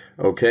 hey,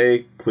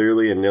 okay,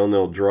 clearly a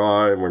 0-0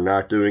 draw and we're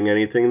not doing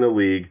anything in the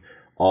league.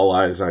 All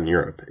eyes on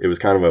Europe. It was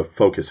kind of a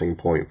focusing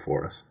point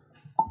for us.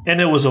 And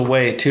it was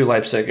away to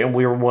Leipzig, and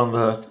we were one of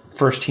the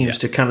first teams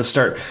to kind of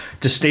start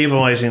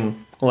destabilizing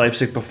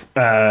Leipzig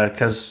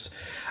because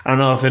I don't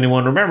know if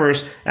anyone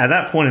remembers, at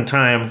that point in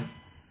time,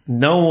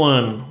 no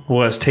one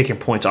was taking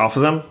points off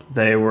of them.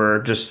 They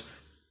were just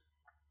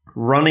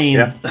running.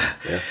 Yeah.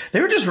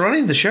 They were just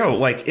running the show.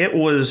 Like, it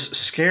was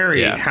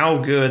scary how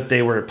good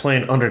they were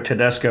playing under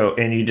Tedesco,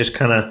 and you just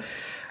kind of,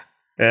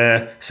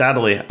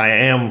 sadly, I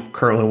am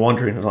currently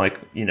wondering, like,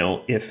 you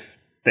know, if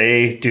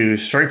they do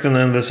strengthen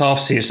in this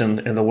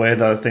offseason in the way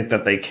that I think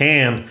that they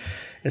can,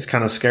 it's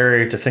kind of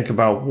scary to think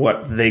about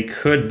what they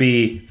could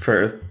be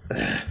for,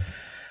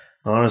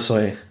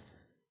 honestly.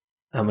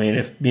 I mean,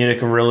 if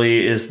Munich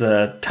really is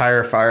the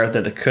tire fire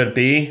that it could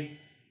be,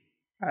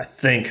 I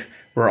think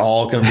we're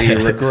all going to be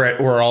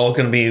we're all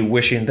going to be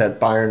wishing that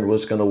Bayern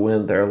was going to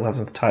win their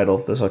 11th title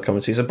this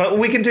upcoming season. But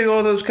we can do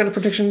all those kind of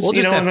predictions. We'll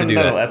just have to do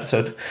that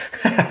episode.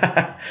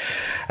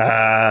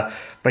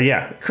 But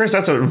yeah, Chris,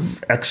 that's an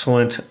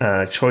excellent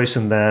choice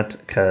in that,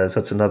 because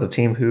that's another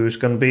team who's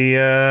going to be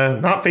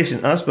not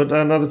facing us, but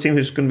another team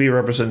who's going to be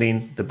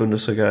representing the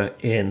Bundesliga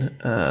in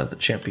the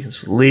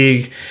Champions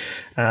League.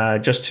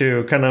 Just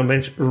to kind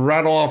of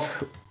rattle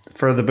off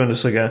for the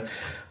Bundesliga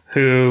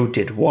who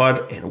did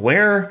what and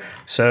where.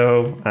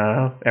 So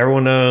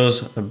everyone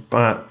knows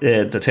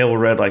the table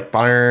read like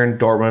Bayern,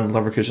 Dortmund,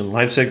 Leverkusen,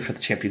 Leipzig for the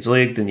Champions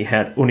League. Then you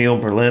had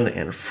Union Berlin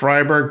and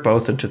Freiburg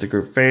both into the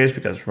group phase,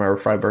 because remember,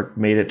 Freiburg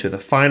made it to the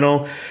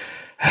final.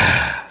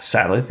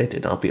 Sadly, they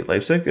did not beat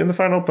Leipzig in the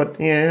final, but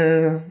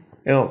yeah,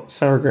 you know,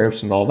 sour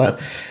grapes and all that.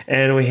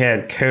 And we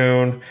had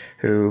Köln,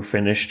 who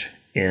finished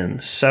in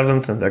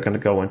 7th, and they're going to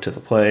go into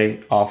the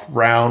playoff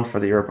round for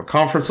the Europa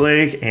Conference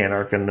League, and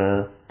are going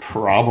to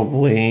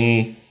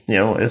probably, you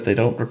know, if they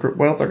don't recruit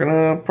well, they're going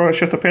to probably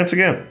shit the pants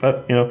again.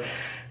 But, you know,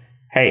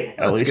 hey,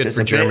 at least good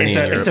for Germany.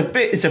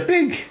 It's a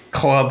big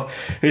club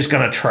who's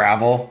going to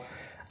travel.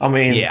 I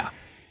mean, yeah.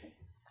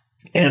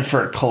 And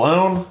for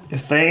Cologne,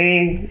 if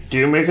they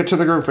do make it to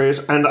the group phase,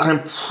 and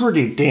I'm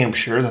pretty damn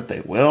sure that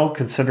they will,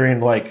 considering,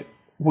 like,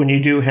 when you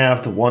do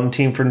have the one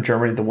team from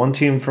Germany, the one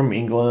team from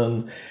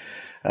England,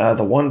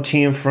 the one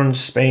team from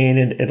Spain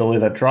and Italy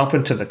that drop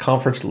into the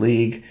Conference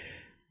League,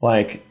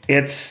 like,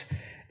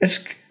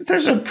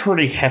 there's a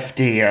pretty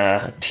hefty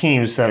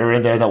teams that are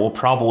in there that will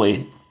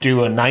probably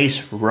do a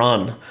nice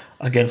run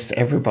against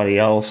everybody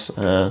else.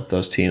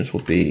 Those teams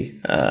will be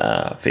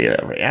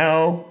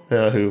Villarreal,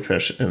 who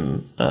finished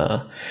in,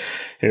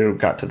 who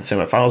got to the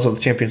semifinals of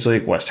the Champions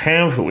League, West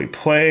Ham, who we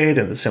played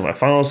in the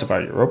semifinals of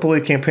our Europa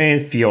League campaign,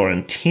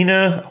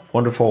 Fiorentina, a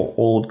wonderful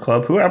old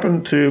club who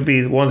happen to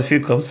be one of the few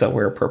clubs that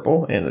wear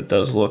purple, and it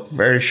does look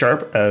very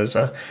sharp as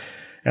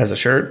a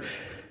shirt.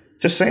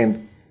 Just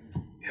saying,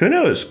 who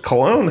knows?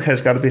 Cologne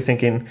has got to be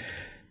thinking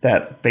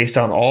that based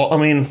on all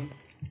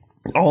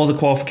the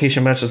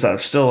qualification matches that are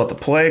still at the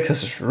play,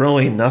 because there's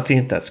really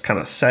nothing that's kind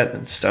of set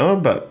in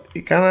stone, but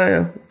you kind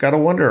of got to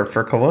wonder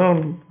for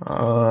Cologne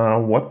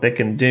what they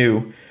can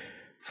do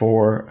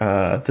for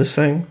this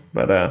thing.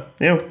 But,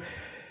 you know,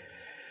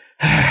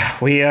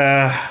 we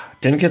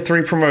didn't get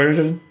 3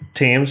 promoted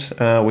teams.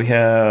 We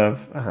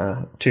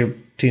have 2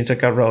 teams that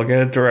got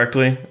relegated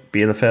directly,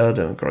 Bielefeld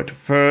and Greuther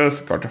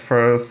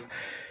Fürth.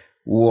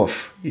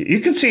 Woof. You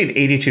concede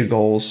 82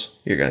 goals,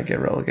 you're going to get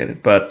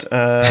relegated. But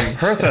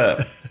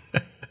Hertha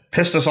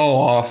pissed us all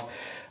off.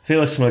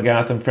 Felix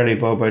Magath and Freddie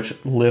Bobic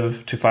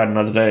live to fight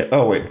another day.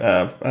 Oh, wait.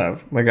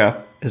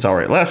 Magath has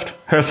already left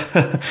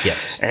Hertha.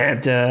 Yes.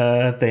 And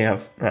they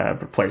have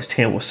replaced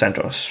him with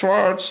Santos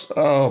Schwartz.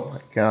 Oh,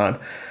 my God.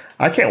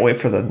 I can't wait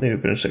for the new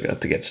Bundesliga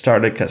to get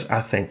started, because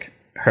I think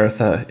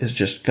Hertha is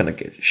just going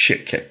to get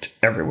shit kicked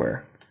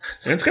everywhere.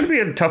 And it's going to be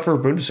a tougher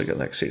Bundesliga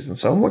next season,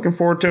 so I'm looking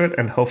forward to it,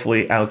 and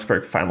hopefully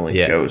Augsburg finally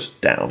goes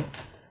down.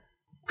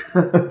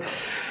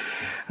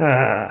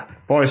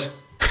 Boys,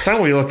 it's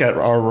time we look at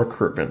our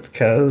recruitment,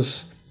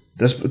 because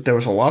there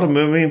was a lot of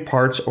moving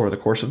parts over the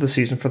course of the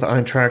season for the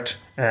Eintracht.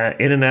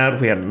 In and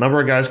out, we had a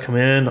number of guys come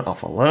in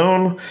off a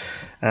loan,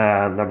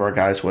 a number of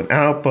guys went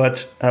out,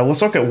 but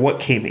let's look at what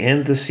came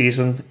in this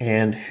season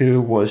and who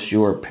was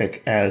your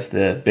pick as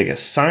the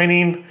biggest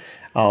signing.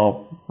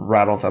 I'll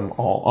rattle them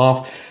all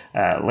off.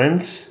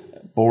 Linz,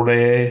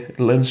 Bode,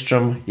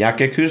 Lindstrom,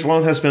 Jakic, whose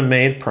loan has been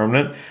made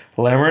permanent.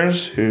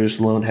 Lammers, whose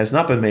loan has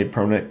not been made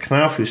permanent.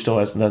 Knopf, who still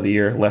has another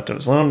year left of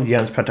his loan.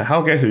 Jens Petter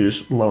Hauge,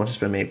 whose loan has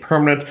been made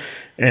permanent.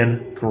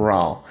 And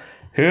Graal.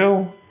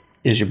 Who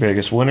is your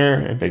biggest winner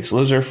and biggest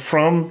loser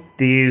from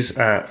these,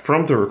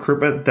 from the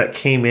recruitment that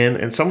came in?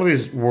 And some of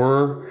these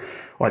were,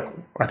 like,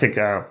 I think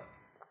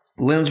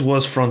Linz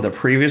was from the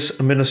previous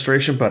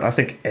administration, but I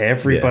think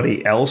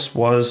everybody else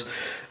was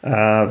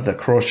the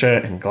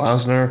Kroche and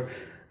Glasner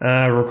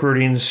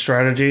recruiting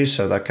strategy.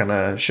 So that kind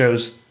of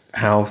shows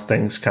how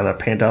things kind of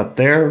panned out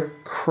there.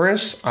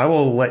 Chris, I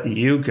will let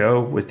you go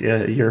with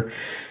your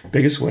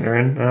biggest winner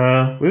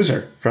and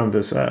loser from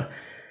this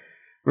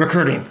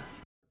recruiting.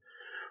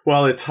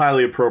 Well, it's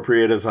highly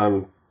appropriate as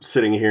I'm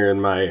sitting here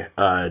in my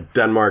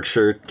Denmark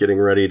shirt, getting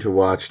ready to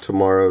watch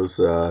tomorrow's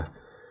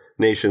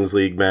Nations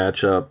League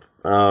matchup.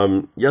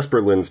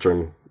 Jesper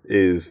Lindstrom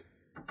is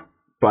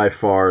by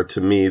far,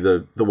 to me,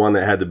 the one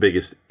that had the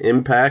biggest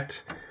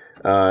impact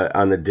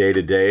on the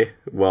day-to-day.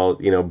 Well,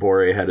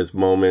 Boré had his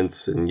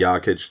moments, and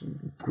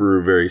Jokic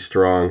grew very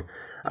strong.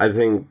 I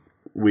think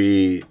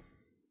we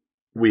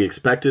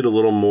expected a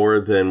little more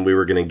than we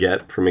were going to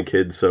get from a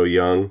kid so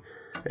young,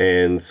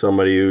 and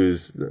somebody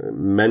who's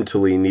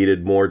mentally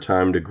needed more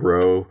time to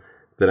grow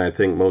than I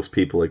think most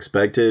people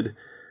expected.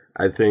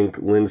 I think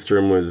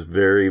Lindstrom was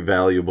very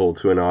valuable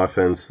to an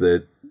offense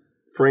that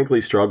frankly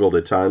struggled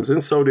at times,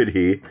 and so did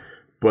he.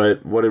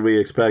 But what did we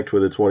expect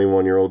with a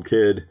 21-year-old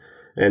kid?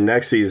 And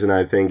next season,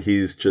 I think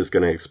he's just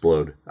going to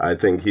explode. I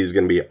think he's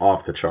going to be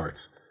off the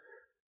charts.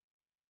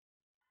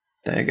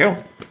 There you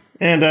go.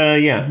 And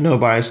no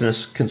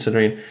biasness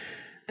considering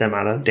the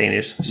amount of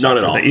Danish None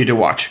at all. that you do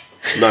watch.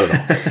 Not at all.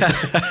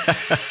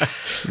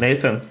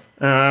 Nathan,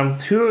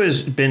 who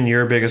has been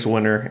your biggest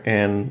winner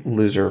and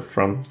loser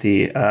from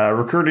the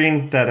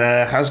recruiting that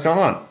has gone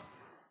on?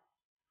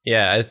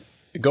 Yeah,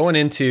 going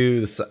into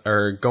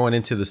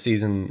the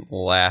season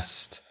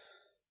last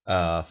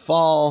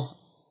fall,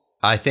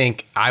 I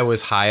think I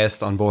was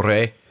highest on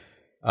Boré,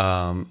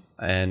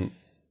 and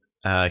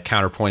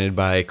counterpointed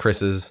by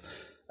Chris's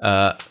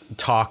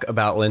talk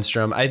about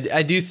Lindstrom.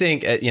 I do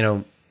think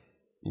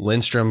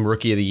Lindstrom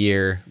Rookie of the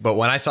Year, but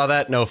when I saw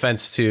that, no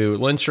offense to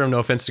Lindstrom, no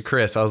offense to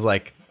Chris, I was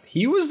like,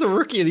 he was the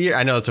Rookie of the Year.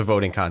 I know it's a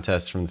voting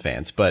contest from the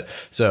fans, but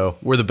so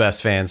we're the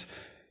best fans.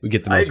 We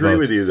get the most votes. I agree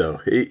with you, though.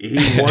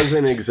 He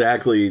wasn't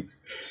exactly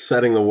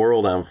setting the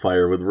world on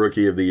fire with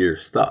Rookie of the Year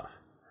stuff.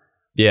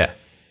 Yeah.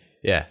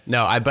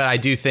 No, but I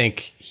do think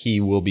he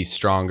will be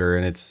stronger,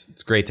 and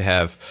it's great to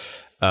have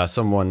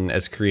someone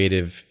as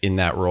creative in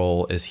that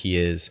role as he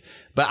is.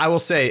 But I will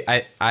say,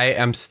 I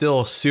am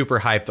still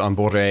super hyped on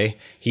Boré.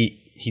 He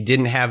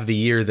didn't have the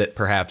year that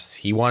perhaps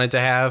he wanted to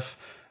have,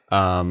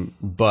 and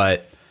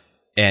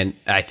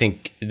I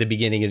think the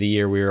beginning of the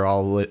year we were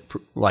all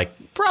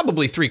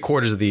probably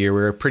 3/4 of the year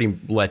we were pretty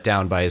let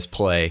down by his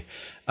play.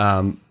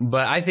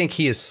 But I think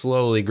he is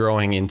slowly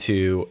growing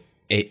into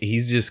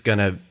he's just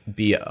gonna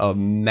be a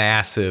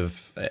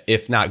massive,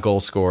 if not goal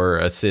scorer,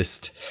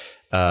 assist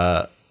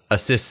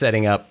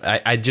setting up.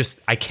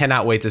 I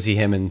cannot wait to see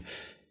him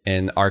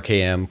and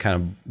RKM kind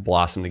of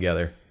blossom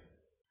together.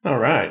 All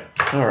right.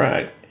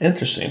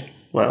 Interesting.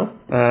 Well,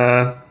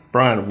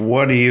 Brian,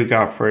 what do you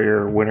got for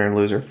your winner and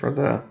loser for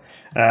the?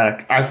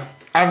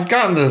 I've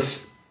gotten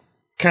this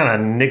kind of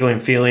niggling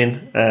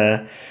feeling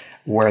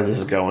where this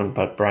is going,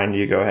 but Brian,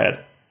 you go ahead.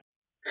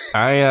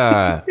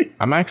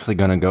 I'm actually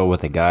going to go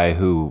with a guy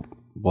who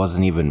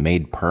wasn't even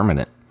made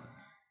permanent,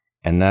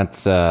 and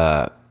that's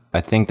I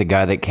think the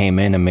guy that came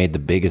in and made the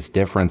biggest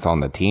difference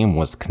on the team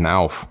was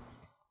Knauf.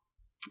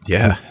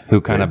 Yeah,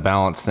 who kind of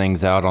balanced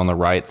things out on the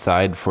right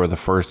side for the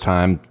first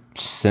time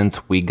since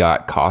we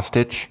got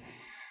Kostic.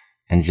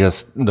 And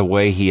just the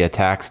way he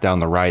attacks down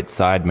the right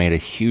side made a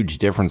huge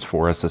difference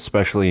for us,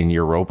 especially in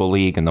Europa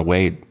League, and the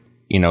way,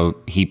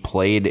 he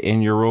played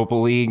in Europa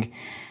League.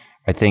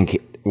 I think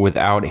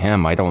without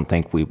him, I don't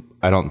think we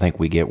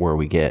get where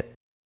we get.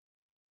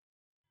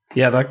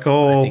 Yeah, that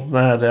goal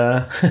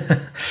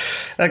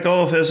that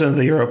goal of his in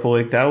the Europa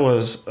League, that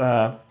was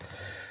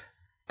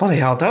bloody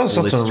hell, that was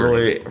something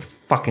really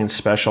fucking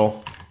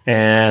special.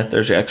 And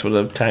there's your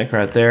expletive tank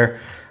right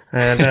there.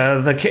 And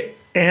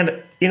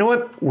and you know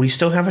what? We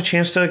still have a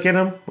chance to get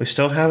him. It's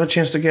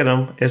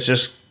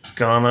just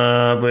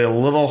gonna be a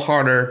little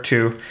harder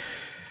to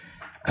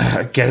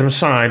get him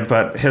signed.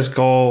 But his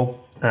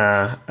goal,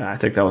 I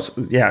think that was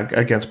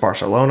against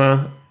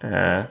Barcelona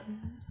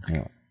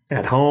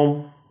at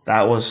home.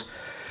 That was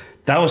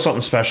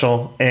something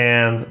special.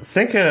 And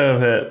think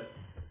of it,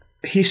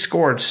 he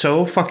scored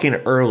so fucking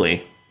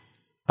early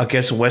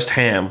against West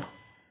Ham.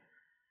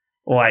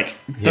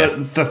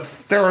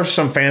 There were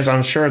some fans,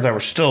 I'm sure, that were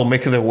still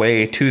making their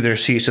way to their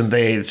seats, and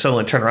they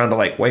suddenly turn around to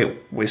wait,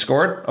 we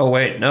scored? Oh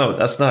wait, no,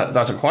 that's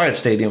a quiet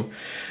stadium,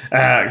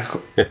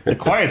 the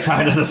quiet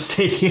side of the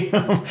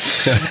stadium,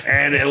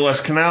 and it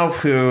was Knauf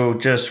who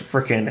just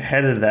freaking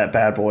headed that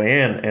bad boy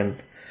in, and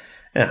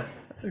yeah,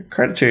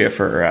 credit to you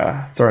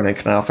for throwing in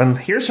Knauf, and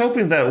here's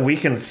hoping that we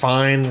can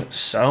find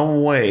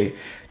some way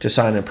to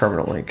sign him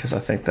permanently, because I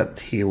think that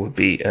he would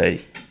be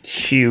a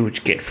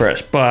huge get for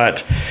us.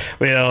 But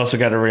we also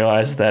got to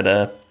realize that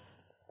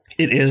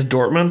it is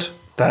Dortmund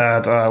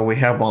that we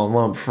have on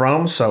loan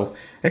from, so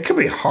it could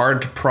be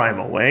hard to pry him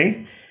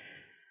away.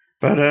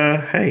 But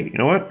hey, you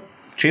know what?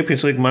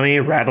 Champions League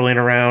money rattling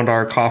around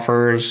our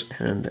coffers,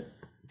 and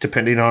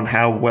depending on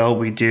how well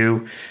we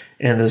do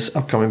in this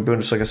upcoming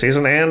Bundesliga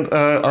season and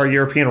our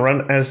European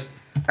run as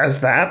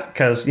that,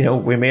 because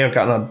we may have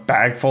gotten a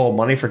bag full of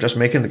money for just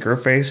making the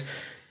group phase.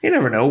 You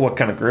never know what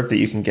kind of group that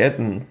you can get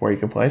and where you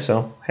can play.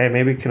 So, hey,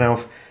 maybe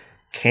Knauf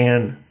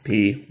can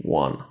be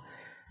one.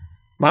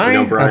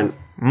 Brian,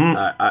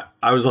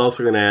 I was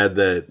also going to add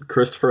that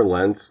Christopher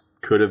Lentz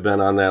could have been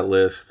on that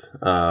list.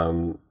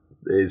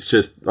 it's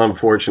just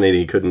unfortunate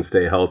he couldn't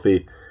stay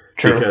healthy.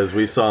 True. Because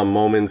we saw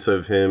moments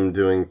of him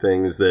doing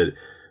things that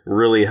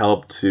really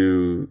helped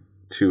to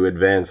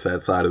advance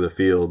that side of the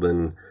field,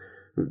 and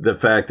the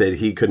fact that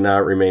he could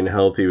not remain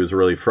healthy was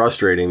really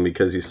frustrating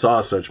because you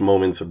saw such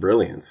moments of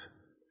brilliance.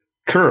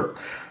 True.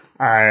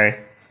 I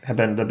have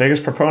been the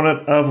biggest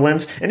proponent of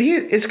Linz, and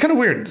it's kind of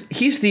weird.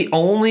 He's the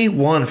only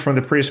one from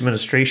the previous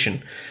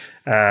administration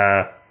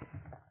that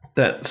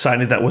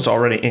signed that was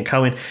already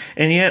incoming,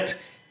 and yet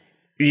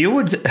you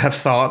would have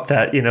thought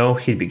that,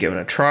 he'd be given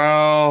a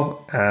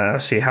trial,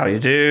 see how you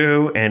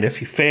do, and if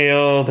you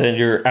fail, then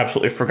you're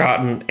absolutely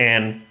forgotten,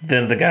 and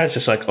then the guy's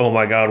just like, oh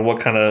my god,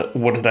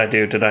 what did I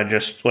do? Did I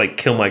just,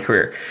 kill my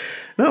career?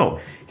 No,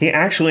 he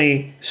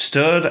actually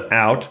stood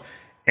out,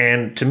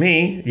 and to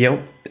me,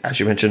 as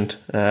you mentioned,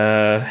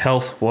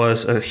 health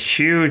was a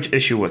huge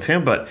issue with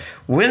him, but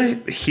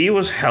when he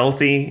was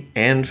healthy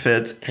and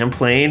fit and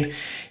playing,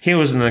 he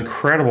was an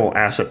incredible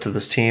asset to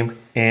this team,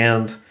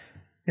 and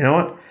you know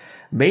what?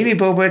 Maybe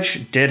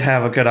Bobic did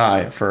have a good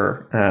eye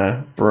for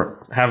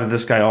having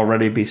this guy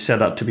already be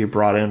set up to be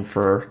brought in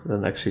for the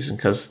next season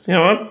because, you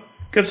know what?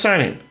 Good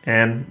signing.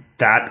 And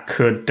that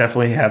could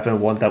definitely have been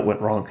one that went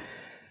wrong.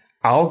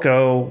 I'll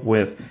go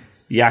with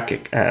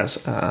Jakic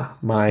as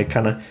my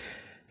kind of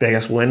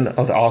biggest win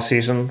of the all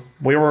season.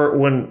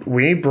 When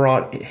we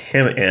brought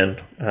him in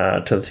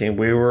to the team,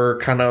 we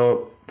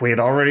had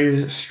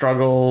already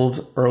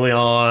struggled early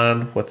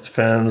on with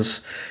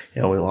defense.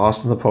 We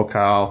lost in the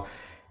Pokal.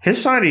 His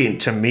signing,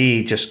 to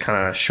me, just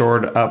kind of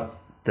shored up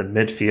the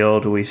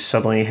midfield. We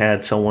suddenly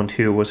had someone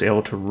who was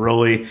able to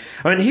really...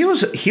 I mean, he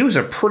was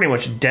a pretty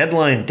much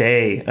deadline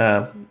day,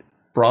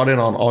 brought in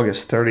on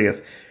August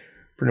 30th.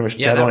 Pretty much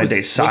deadline day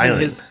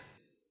signing.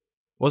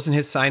 Wasn't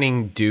his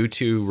signing due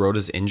to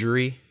Roda's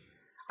injury?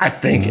 I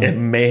think it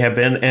may have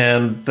been.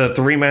 And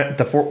we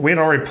had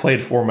already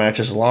played 4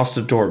 matches, lost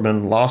to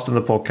Dortmund, lost in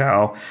the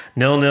Pokal,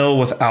 0-0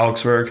 with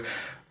Augsburg.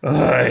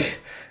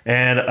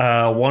 And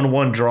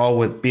 1-1 draw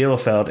with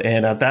Bielefeld.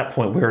 And at that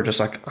point, we were just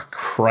like, oh,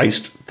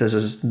 Christ, this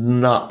is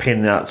not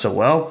panning out so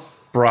well.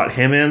 Brought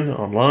him in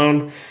on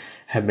loan,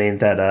 have made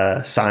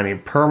that signing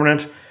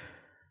permanent.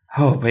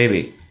 Oh,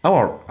 baby.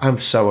 I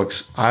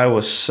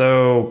was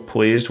so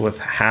pleased with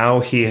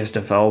how he has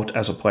developed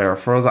as a player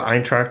for the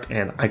Eintracht,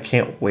 and I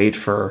can't wait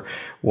for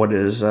what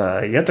is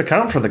yet to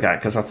come for the guy,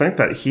 because I think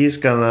that he's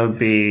going to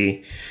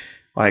be,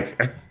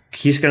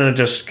 he's going to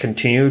just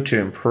continue to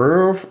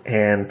improve,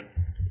 and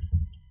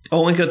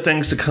only good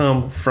things to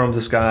come from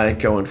this guy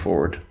going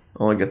forward.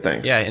 Only good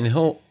things. Yeah, and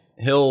he'll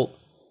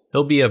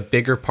be a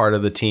bigger part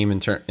of the team in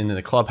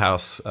the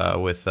clubhouse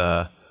with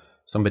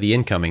somebody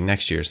incoming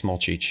next year,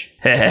 Smolcic.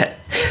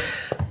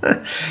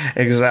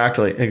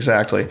 Exactly.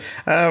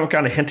 We're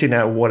kind of hinting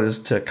at what is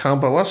to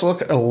come, but let's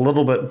look a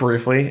little bit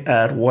briefly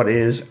at what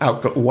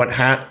went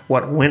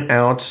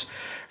out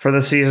for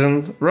the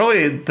season.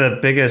 Really, the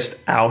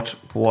biggest out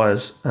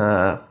was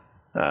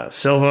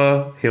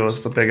Silva. He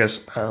was the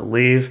biggest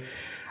leave.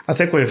 I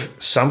think we've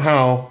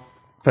somehow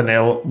been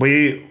able...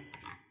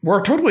 We're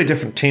a totally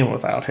different team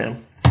without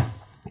him.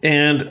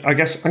 And I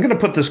guess I'm going to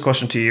put this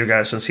question to you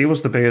guys, since he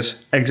was the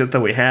biggest exit that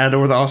we had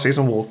over the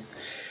offseason. We'll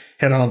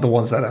hit on the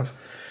ones that have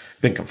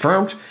been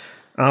confirmed.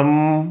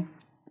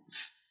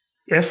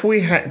 If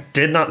we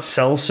did not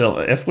sell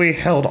Silva, if we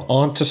held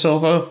on to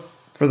Silva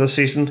for the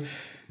season,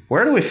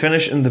 where do we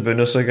finish in the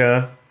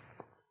Bundesliga?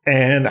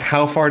 And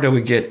how far do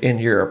we get in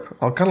Europe?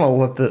 I'll kind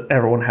of let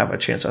everyone have a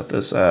chance at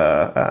this.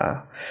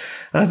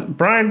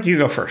 Brian, you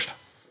go first.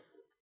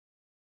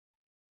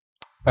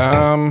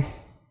 Go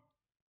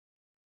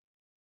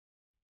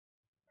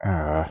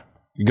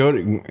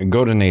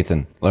to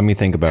Nathan. Let me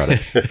think about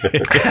it.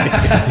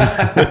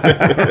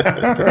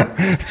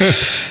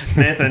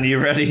 Nathan, you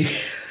ready?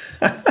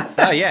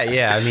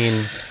 Yeah. I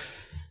mean,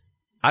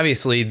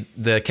 obviously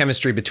the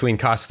chemistry between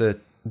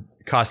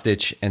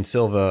Kostic and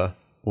Silva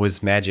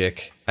was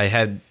magic. I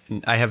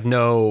have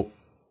no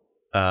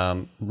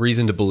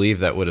reason to believe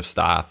that would have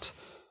stopped.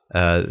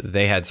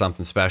 They had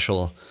something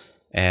special,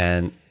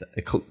 and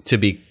I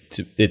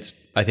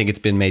think it's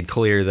been made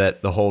clear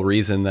that the whole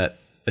reason that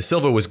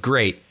Silva was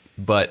great,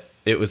 but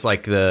it was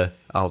like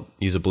I'll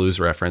use a Blues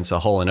reference, a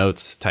Hull and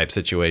Oates type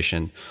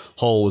situation.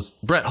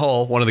 Brett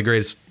Hull, one of the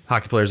greatest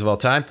hockey players of all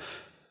time,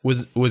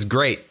 was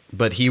great,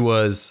 but he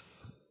was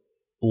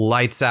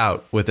lights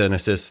out with an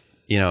assist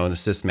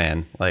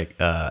man like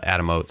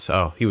Adam Oates.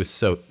 Oh, he was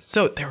so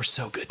they were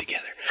so good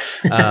together.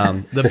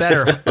 The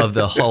better of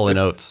the Hull and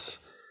Oates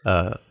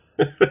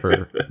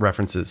for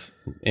references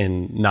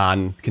in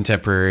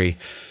non-contemporary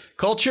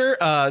culture.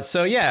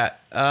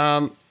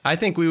 I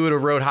think we would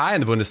have rode high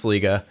in the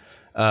Bundesliga.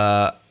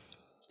 I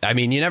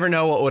mean, you never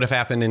know what would have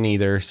happened in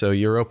either. So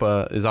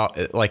Europa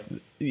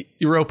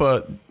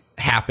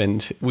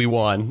happened. We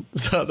won.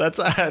 So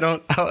I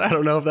don't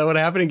know if that would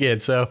happen again.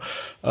 So,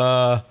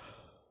 I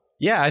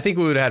think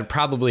we would have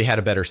probably had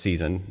a better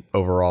season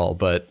overall,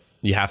 but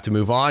you have to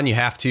move on. You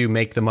have to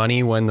make the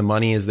money when the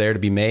money is there to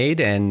be made.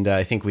 And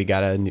I think we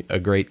got a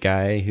great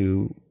guy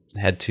who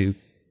had to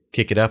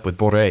kick it up with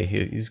Borré.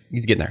 He's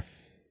getting there.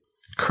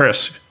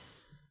 Chris.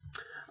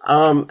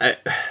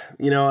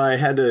 I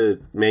had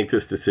to make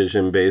this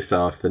decision based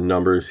off the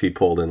numbers he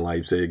pulled in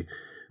Leipzig,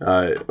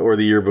 or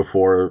the year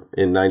before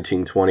in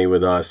 1920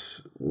 with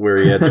us, where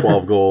he had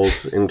 12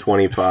 goals in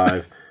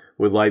 25.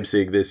 With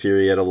Leipzig this year,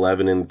 he had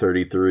 11 in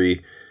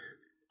 33.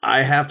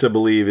 I have to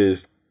believe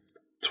his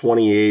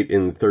 28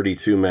 in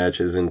 32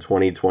 matches in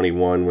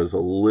 2021 was a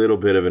little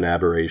bit of an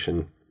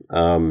aberration.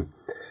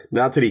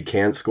 Not that he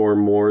can't score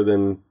more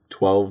than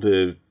 12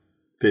 to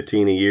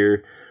 15 a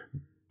year,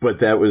 but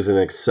that was an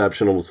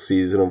exceptional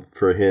season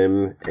for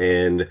him,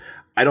 and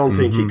I don't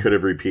think he could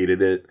have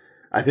repeated it.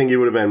 I think he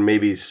would have been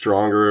maybe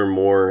stronger and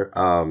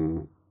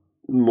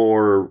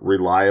more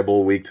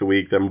reliable week to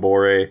week than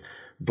Borré,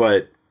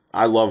 but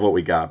I love what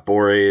we got.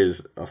 Borré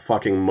is a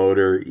fucking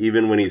motor.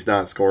 Even when he's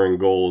not scoring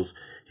goals,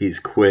 he's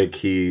quick.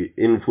 He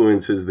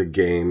influences the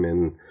game,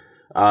 and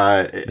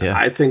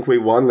I think we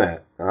won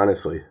that,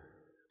 honestly.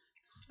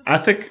 I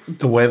think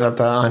the way that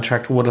the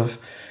Eintracht would have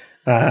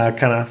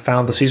kind of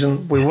found the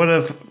season, we would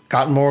have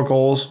gotten more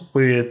goals.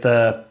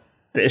 The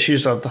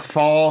issues of the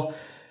fall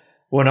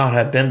would not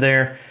have been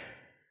there.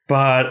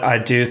 But I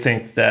do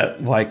think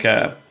that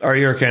our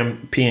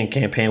European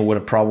campaign would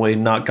have probably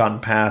not gotten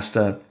past.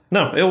 It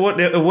would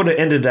have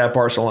ended at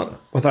Barcelona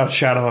without a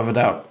shadow of a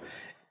doubt.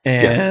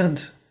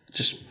 And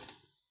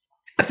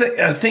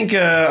I think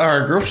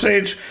our group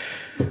stage,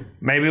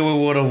 maybe we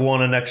would have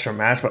won an extra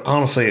match. But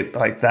honestly,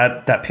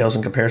 that pales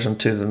in comparison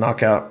to the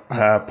knockout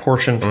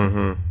portion.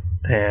 Mm-hmm.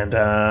 And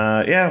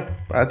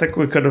I think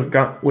we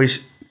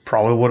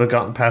probably would have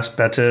gotten past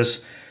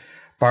Betis,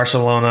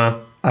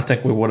 Barcelona. I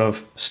think we would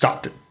have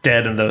stopped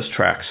dead in those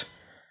tracks.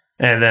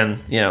 And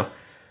then,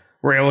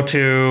 we're able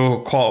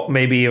to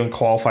maybe even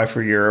qualify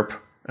for Europe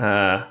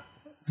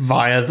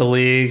via the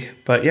league.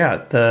 But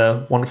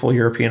the wonderful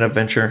European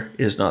adventure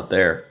is not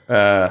there.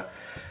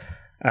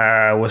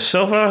 With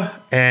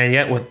Silva and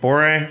yet with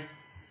Borré,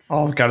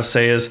 all I've got to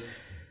say is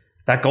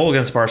that goal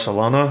against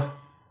Barcelona,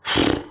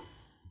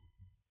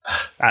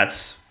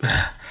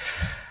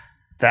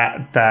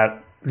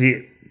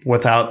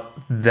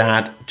 without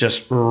that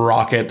just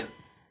rocket,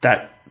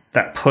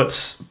 that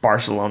puts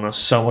Barcelona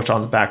so much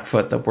on the back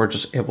foot that we're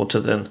just able to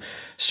then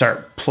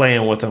start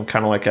playing with them,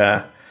 kind of like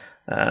a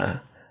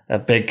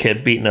big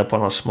kid beating up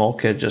on a small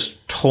kid,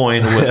 just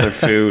toying with their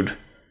food.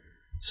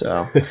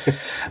 So,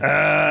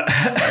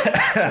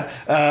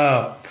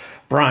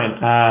 Brian,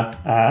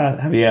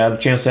 have you had a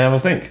chance to have a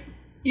think?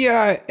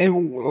 Yeah,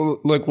 and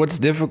look, what's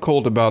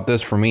difficult about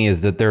this for me is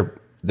that they're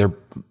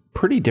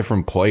pretty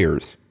different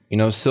players.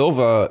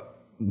 Silva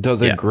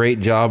does a great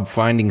job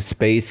finding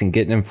space and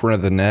getting in front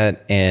of the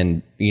net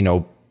and,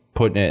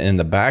 putting it in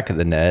the back of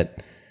the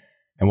net.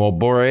 And while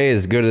Borré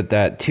is good at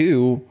that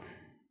too,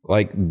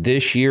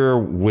 this year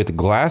with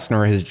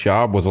Glasner, his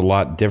job was a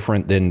lot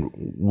different than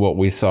what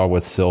we saw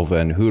with Silva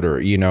and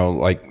Hooter.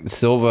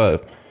 Silva,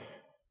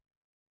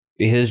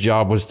 his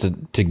job was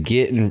to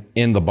get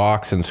in the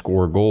box and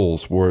score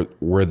goals,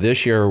 where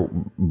this year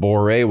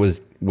Borré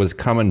was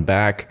coming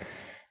back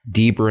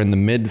deeper in the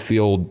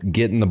midfield,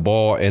 getting the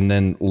ball and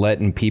then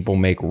letting people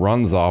make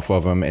runs off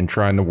of him and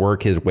trying to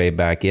work his way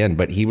back in.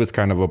 But he was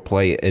kind of a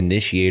play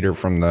initiator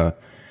from the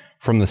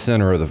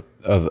center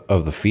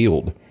of the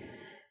field.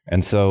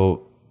 And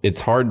so it's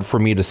hard for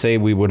me to say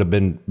we would have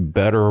been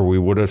better or we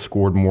would have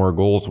scored more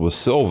goals with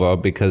Silva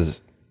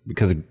because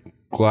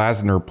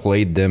Glasner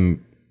played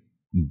them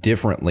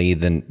differently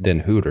than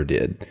Hooter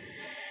did.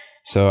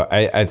 So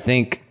I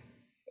think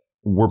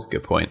that's a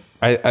good point.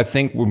 I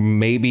think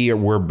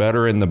we're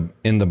better in the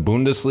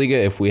Bundesliga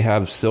if we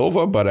have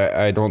Silva, but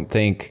I don't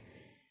think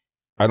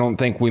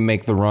we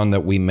make the run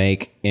that we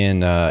make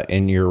in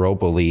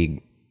Europa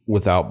League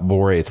without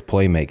Borré's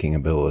playmaking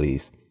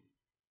abilities.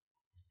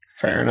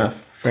 Fair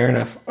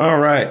enough. All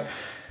right.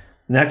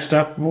 Next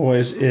up,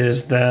 boys,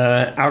 is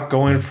the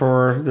outgoing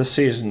for the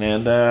season.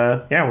 And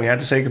we had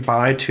to say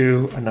goodbye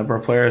to a number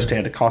of players.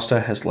 Dan DaCosta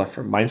has left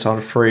for Mainz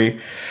on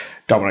free.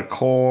 Dominic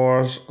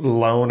Kor's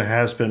loan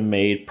has been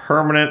made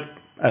permanent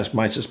as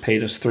Mainz has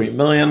paid us $3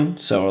 million,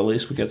 so at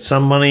least we get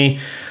some money.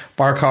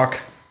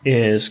 Barkok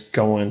is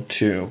going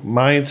to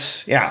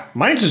Mainz. Yeah,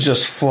 Mainz is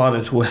just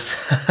flooded with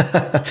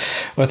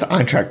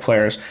Eintracht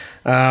players.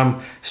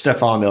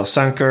 Stefan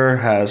Ilsanker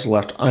has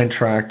left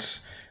Eintracht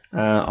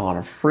on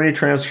a free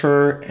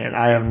transfer, and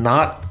I have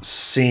not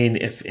seen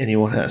if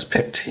anyone has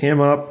picked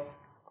him up.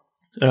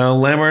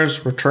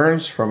 Lammers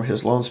returns from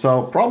his loan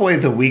spell, probably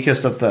the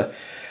weakest of the.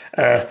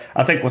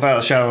 I think without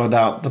a shadow of a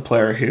doubt, the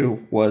player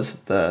who was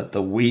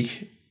the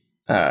weak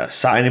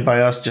signing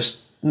by us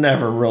just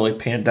never really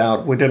panned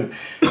out. We kind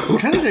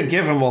of didn't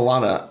give him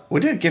we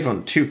didn't give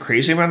him too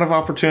crazy amount of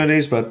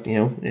opportunities, but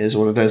it is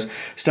what it is.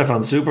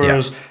 Stefan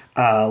Zuber's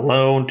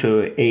loan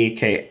to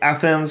AEK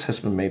Athens has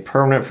been made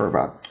permanent for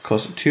about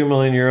close to €2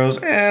 million,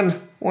 and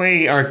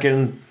we are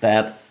getting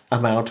that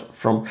amount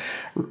for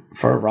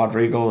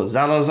Rodrigo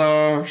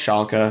Zalazar.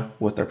 Schalke,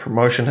 with their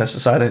promotion, has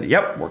decided,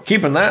 yep, we're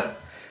keeping that.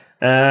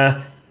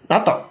 But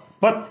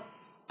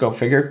go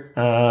figure.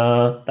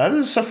 That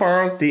is so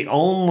far the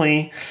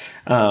only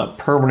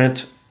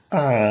permanent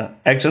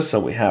exits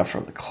that we have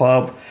from the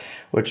club,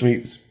 which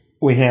means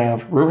we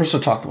have rumors to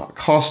talk about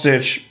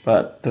Kostic,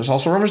 but there's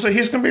also rumors that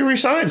he's going to be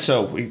re-signed,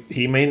 so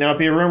he may not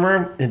be a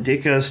rumor.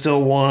 Indika is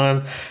still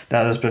one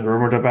that has been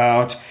rumored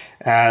about,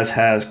 as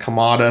has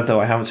Kamada, though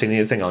I haven't seen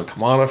anything on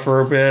Kamada for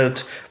a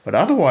bit. But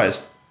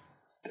otherwise,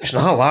 there's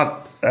not a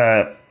lot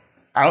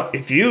out.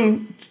 If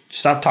you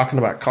stop talking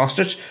about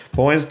Kostic,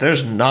 boys,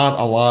 there's not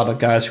a lot of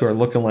guys who are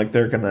looking like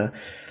they're going to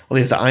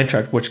leave the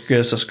Eintracht, which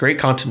gives us great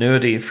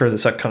continuity for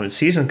this upcoming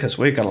season because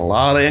we've got a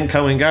lot of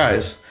incoming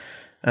guys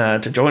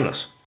to join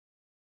us.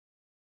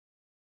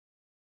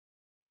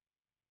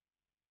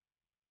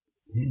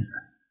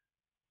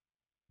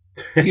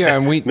 Yeah,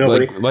 and we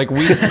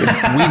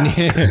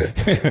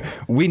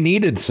we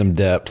needed some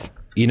depth.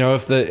 You know,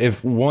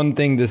 if one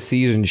thing this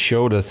season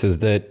showed us is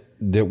that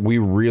we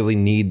really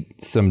need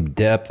some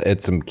depth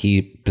at some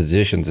key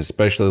positions,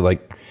 especially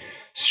like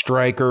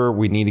striker.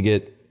 We need to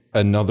get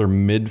another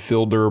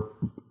midfielder,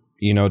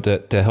 you know,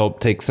 to help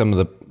take some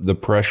of the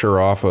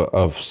pressure off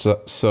of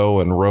So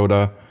and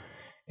Rhoda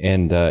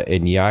and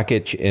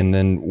Jakic, and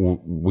then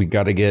we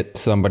got to get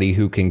somebody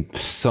who can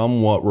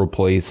somewhat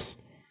replace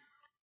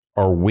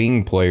our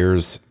wing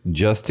players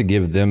just to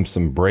give them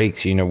some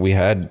breaks. You know, we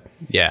had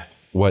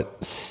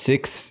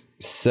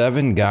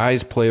 6-7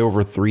 guys play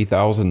over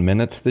 3,000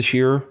 minutes this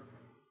year.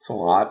 It's a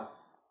lot,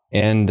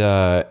 and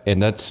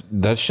that's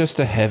just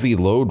a heavy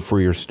load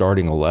for your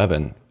starting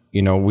 11.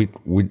 You know, we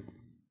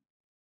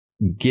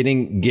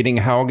getting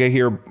Hauge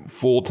here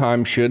full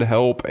time should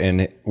help,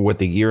 and with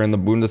the year in the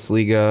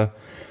Bundesliga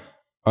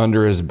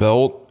under his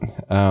belt.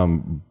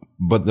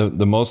 But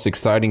the most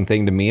exciting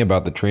thing to me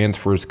about the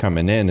transfers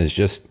coming in is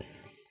just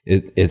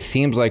it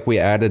seems like we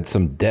added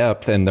some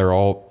depth, and they're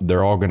all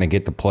going to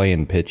get to play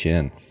and pitch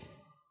in.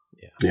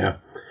 Yeah.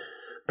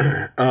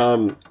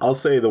 I'll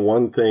say the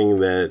one thing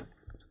that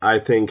I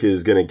think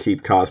is going to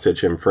keep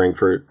Kostic in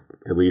Frankfurt,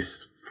 at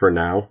least for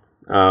now.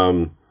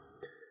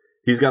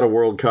 He's got a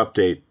World Cup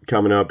date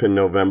coming up in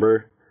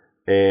November,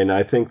 and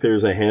I think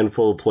there's a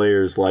handful of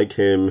players like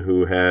him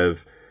who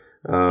have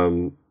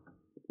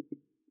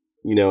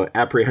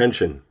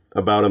apprehension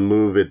about a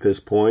move at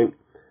this point,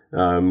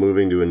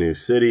 moving to a new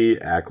city,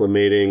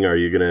 acclimating. Are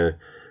you going to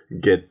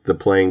get the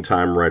playing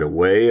time right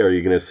away? Are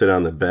you going to sit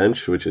on the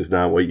bench, which is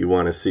not what you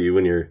want to see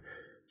when you're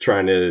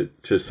trying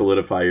to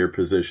solidify your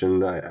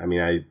position?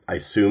 I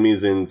assume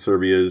he's in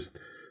Serbia's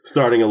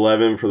starting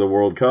 11 for the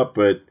World Cup,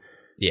 but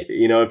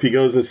you know, if he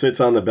goes and sits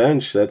on the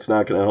bench, that's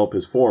not going to help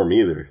his form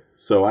either.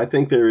 So I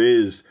think there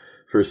is,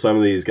 for some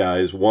of these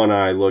guys, one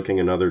eye looking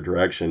another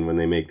direction when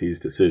they make these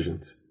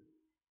decisions.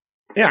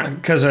 Yeah,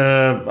 because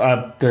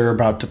they're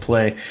about to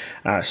play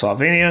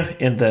Slovenia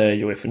in the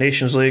UEFA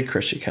Nations League.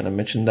 Christy kind of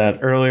mentioned that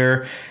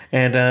earlier.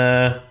 And,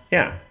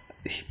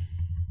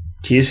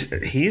 he's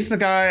the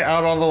guy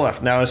out on the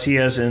left. Now, is he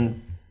as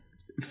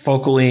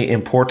focally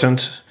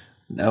important?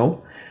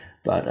 No.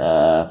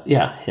 But,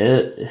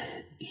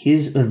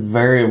 he's a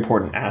very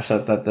important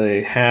asset that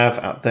they have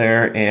out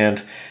there.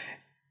 And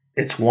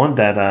it's one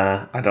that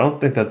I don't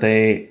think that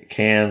they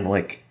can,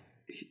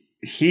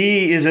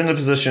 he is in a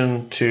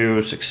position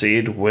to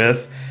succeed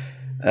with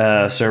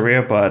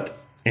Serbia, but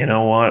you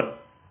know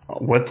what?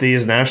 With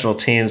these national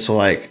teams,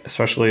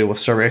 especially with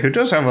Serbia, who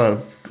does have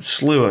a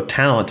slew of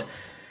talent,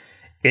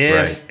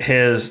 if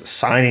his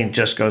signing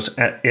just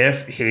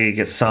if he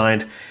gets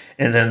signed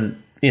and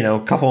then, you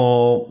know, a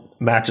couple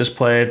matches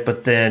played,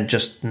 but then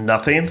just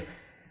nothing,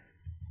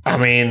 I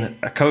mean,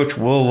 a coach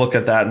will look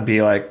at that and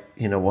be like,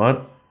 you know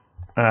what?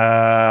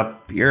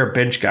 You're a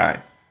bench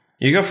guy.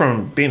 You go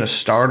from being a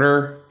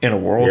starter in a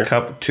World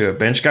Cup to a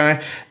bench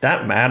guy.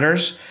 That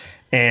matters.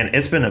 And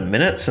it's been a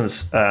minute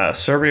since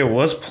Serbia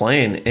was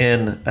playing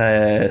in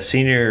a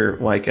senior,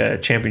 a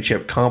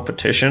championship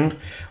competition,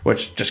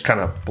 which just kind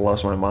of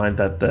blows my mind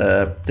that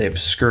they've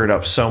screwed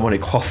up so many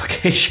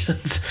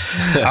qualifications.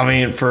 I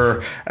mean,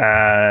 for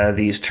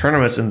these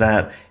tournaments, and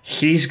that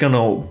he's going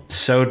to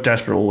so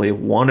desperately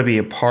want to be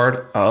a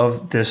part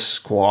of this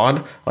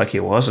squad like he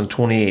was in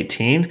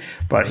 2018,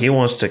 but he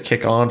wants to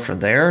kick on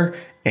from there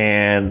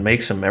and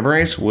make some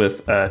memories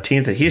with a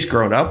team that he's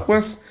grown up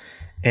with.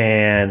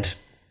 And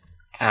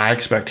I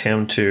expect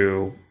him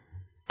to...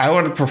 I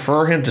would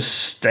prefer him to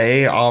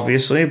stay,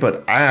 obviously,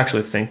 but I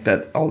actually think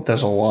that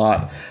there's a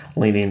lot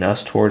leaning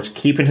us towards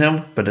keeping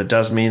him, but it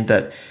does mean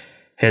that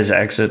his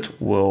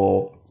exit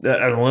will...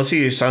 unless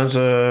he signs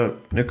a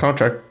new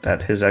contract,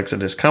 that his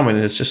exit is coming.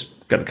 It's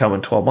just going to come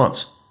in 12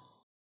 months.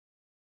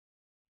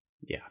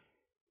 Yeah.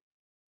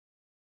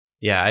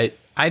 Yeah,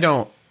 I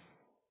don't...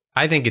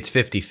 I think it's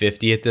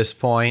 50-50 at this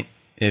point.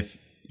 If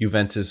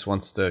Juventus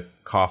wants to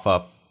cough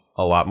up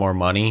a lot more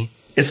money,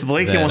 it's the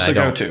league he wants to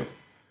go to.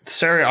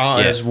 Serie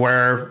A is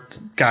where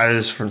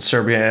guys from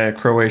Serbia,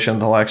 Croatia,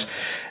 and the likes,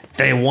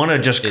 they want to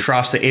just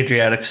cross the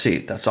Adriatic Sea.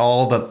 That's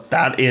all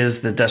that is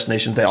the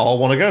destination they all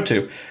want to go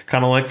to.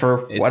 Kind of like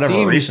for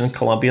whatever reason,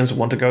 Colombians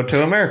want to go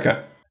to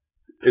America.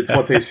 It's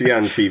what they see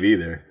on TV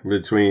there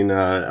between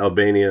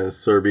Albania,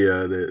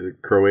 Serbia,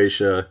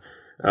 Croatia.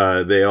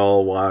 They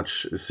all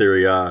watch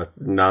Serie A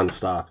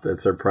nonstop.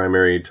 That's their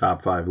primary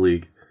top 5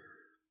 league.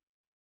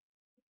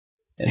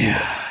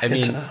 I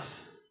mean,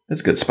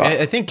 it's a good spot.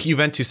 I think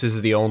Juventus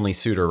is the only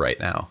suitor right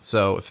now.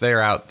 So if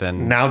they're out,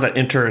 then Now that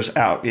Inter is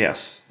out,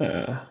 yes.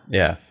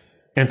 yeah.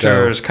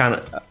 Inter is kind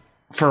of,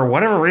 for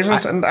whatever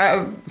reasons,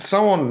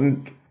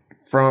 someone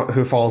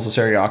who follows the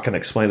Serie A can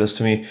explain this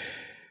to me.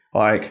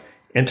 Like,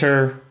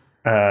 Inter,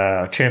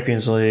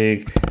 Champions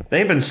League,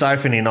 they've been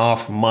siphoning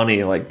off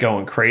money like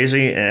going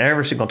crazy. And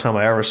every single time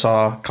I ever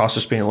saw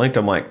Costas being linked,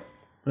 I'm like,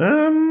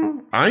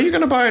 are you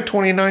going to buy a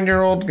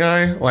 29-year-old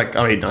guy? Like,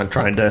 I mean, I'm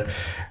trying to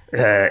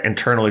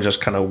internally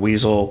just kind of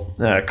weasel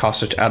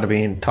Kostic out of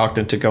being talked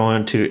into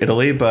going to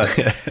Italy. But,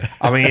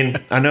 I mean,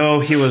 I know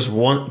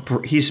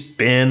he's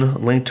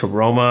been linked to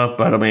Roma,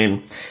 but, I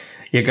mean,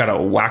 you got a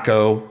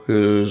wacko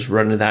who's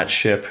running that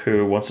ship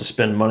who wants to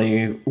spend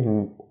money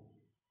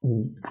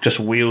just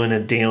wheeling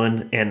and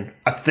dealing. And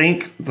I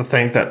think the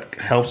thing that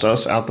helps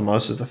us out the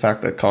most is the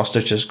fact that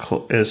Kostic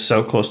is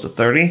so close to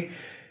 30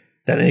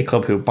 that any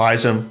club who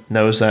buys him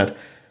knows that,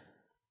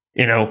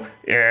 you know,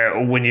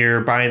 when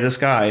you're buying this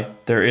guy,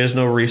 there is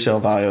no resale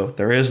value.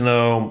 There is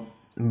no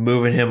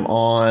moving him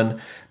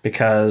on,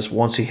 because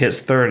once he hits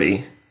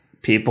 30,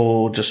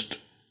 people just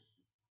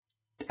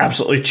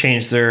absolutely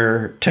change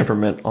their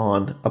temperament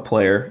on a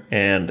player,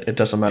 and it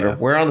doesn't matter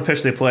where on the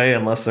pitch they play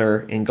unless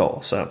they're in goal.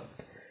 So,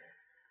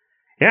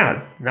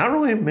 yeah, not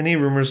really many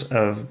rumors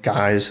of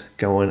guys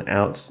going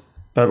out,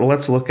 but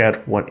let's look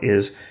at what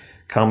is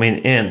coming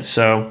in.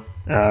 So,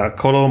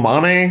 Kolo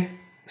Mane,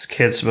 this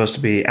kid's supposed to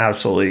be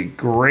absolutely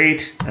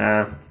great.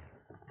 Had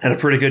a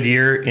pretty good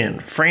year in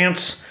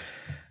France.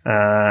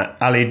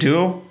 Ali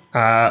Duo,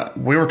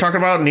 we were talking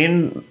about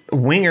needing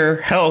winger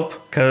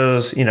help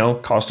because, you know,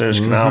 Costa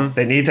is out.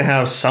 They need to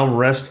have some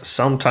rest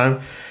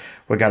sometime.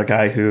 We got a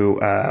guy who,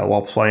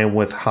 while playing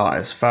with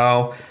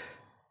HSV,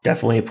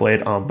 definitely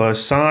played on both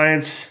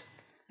sides.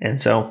 And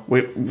so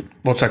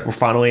looks like we're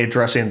finally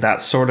addressing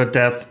that sort of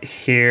depth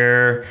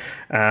here.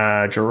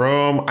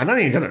 Jerome, I'm not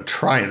even going to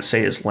try and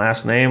say his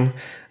last name.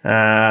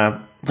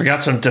 We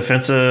got some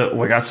defensive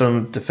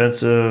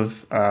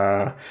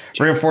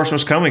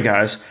reinforcements coming,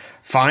 guys.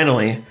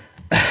 Finally.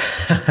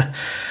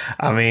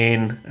 I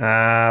mean,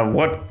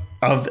 what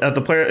of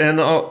the player, and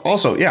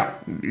also, yeah,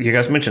 you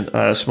guys mentioned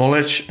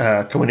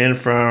Smolich coming in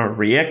from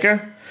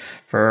Rijeka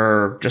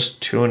for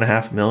just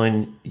 €2.5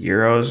 million.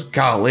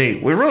 Golly,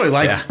 we really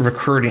liked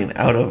recruiting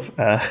out of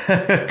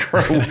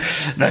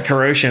that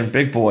Croatian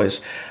big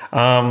boys.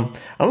 I'm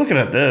looking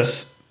at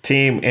this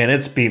team and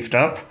it's beefed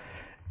up,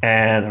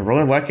 and I'm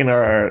really liking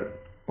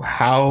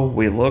how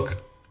we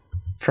look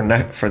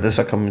for this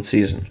upcoming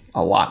season.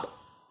 A lot.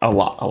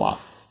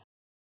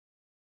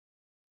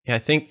 Yeah, I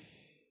think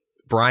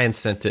Brian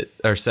said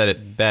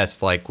it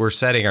best. Like, we're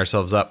setting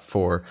ourselves up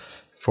for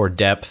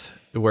depth,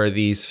 where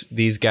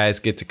these guys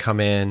get to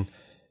come in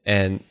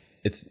and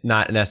it's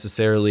not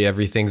necessarily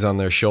everything's on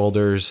their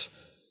shoulders.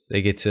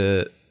 They get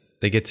to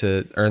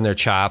earn their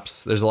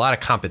chops. There's a lot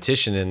of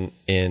competition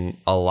in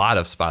a lot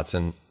of spots,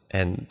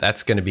 and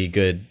that's going to be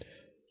good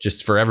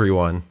just for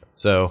everyone.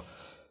 So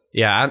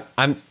yeah,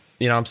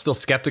 I'm still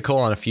skeptical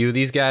on a few of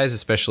these guys,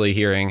 especially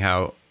hearing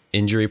how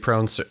injury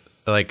prone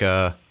like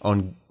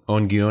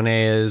Onguene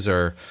is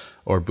or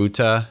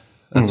Buta.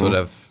 That's what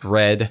I've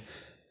read.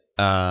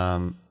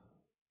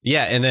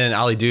 Yeah, and then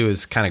Ali Du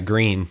is kind of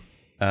green.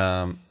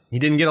 He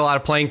didn't get a lot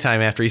of playing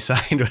time after he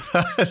signed with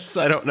us.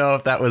 I don't know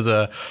if that was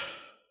a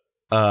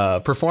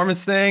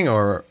performance thing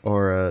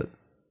or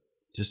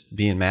just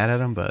being mad at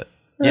him, but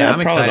yeah,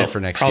 I'm excited for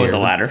next year.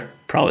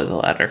 Probably the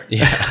latter.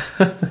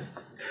 Yeah.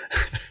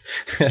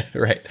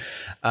 Right.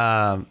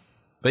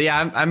 But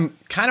yeah, I'm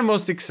kind of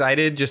most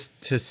excited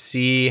just to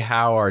see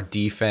how our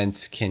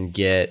defense can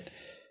get,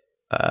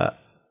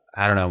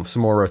 I don't know,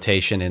 some more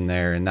rotation in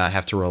there and not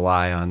have to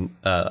rely on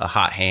a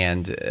hot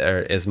hand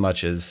as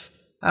much as,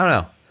 I don't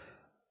know.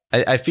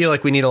 I feel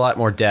like we need a lot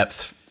more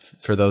depth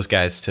for those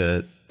guys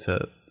to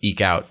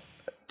eke out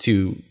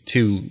two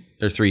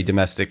or three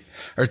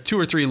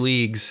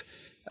leagues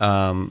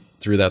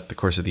throughout the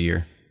course of the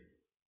year.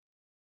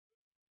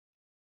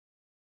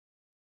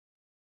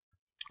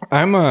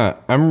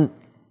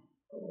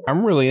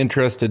 I'm really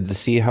interested to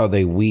see how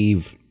they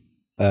weave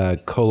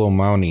Kolo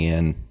Mane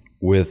in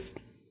with,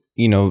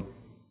 you know,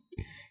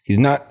 he's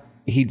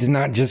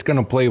not just going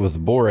to play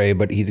with Boré,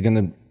 but he's going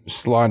to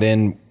slot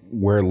in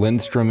where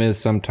Lindstrom is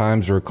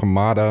sometimes, or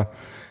Kamada,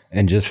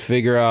 and just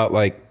figure out,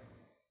 like,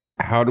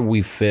 how do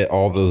we fit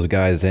all those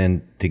guys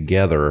in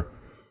together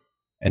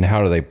and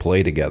how do they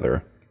play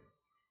together?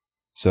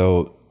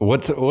 So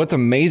what's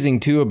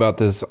amazing too about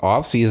this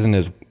offseason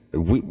is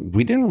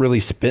we didn't really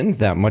spend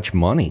that much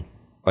money.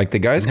 Like, the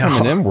guys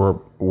coming in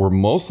were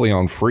mostly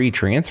on free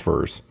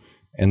transfers,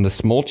 and the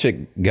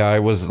Smolcic guy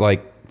was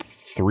like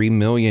 €3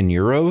 million.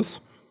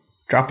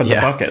 Dropping the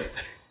bucket.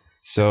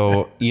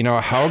 So, you know,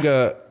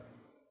 Hauge,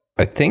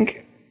 I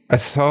think I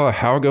saw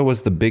Hauge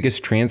was the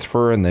biggest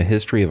transfer in the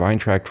history of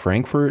Eintracht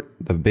Frankfurt,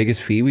 the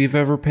biggest fee we've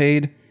ever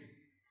paid.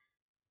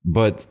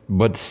 but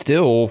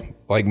still,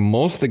 like,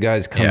 most of the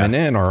guys coming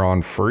in are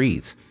on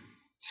freeze.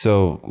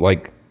 So,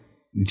 like,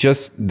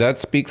 just that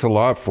speaks a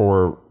lot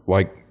for,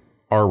 like,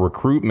 our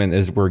recruitment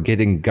is we're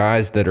getting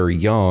guys that are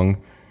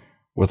young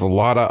with a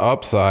lot of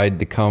upside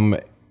to come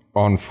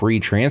on free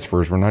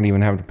transfers. We're not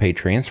even having to pay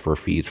transfer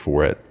fees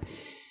for it.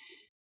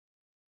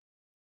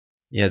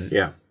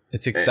 Yeah.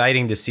 It's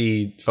exciting to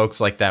see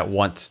folks like that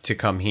want to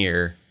come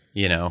here,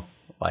 you know,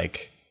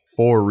 like,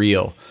 for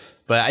real.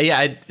 But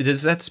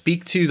does that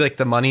speak to, like,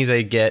 the money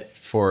they get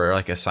for,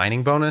 like, a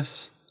signing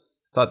bonus?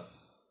 I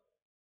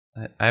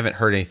haven't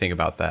heard anything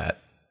about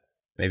that.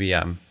 Maybe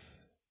I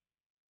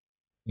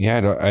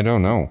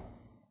don't know.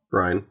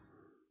 Brian,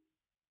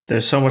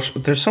 there's so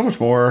much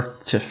more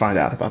to find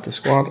out about the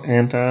squad,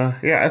 and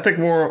I think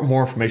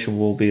more information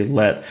will be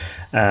let.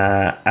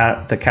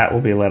 The cat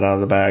will be let out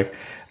of the bag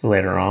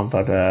later on.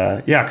 But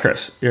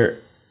Chris, I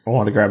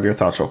want to grab your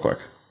thoughts real quick.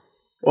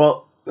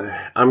 Well,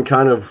 I'm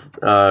kind of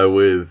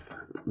with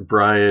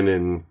Brian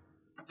in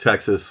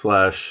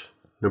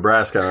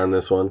Texas/Nebraska on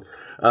this one.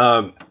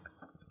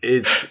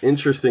 It's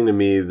interesting to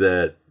me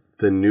that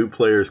the new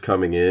players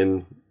coming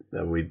in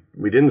that we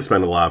didn't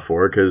spend a lot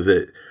for, because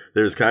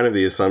there's kind of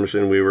the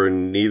assumption we were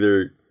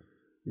neither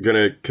going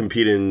to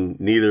compete in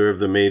neither of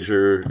the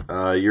major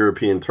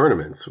European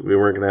tournaments. We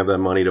weren't going to have that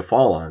money to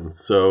fall on.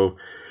 So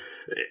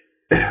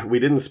we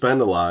didn't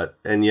spend a lot,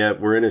 and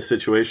yet we're in a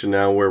situation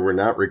now where we're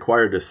not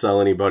required to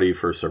sell anybody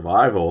for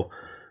survival.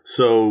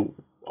 So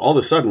all of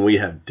a sudden we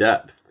have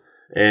depth,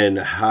 and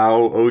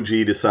how OG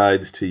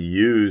decides to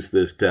use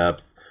this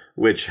depth,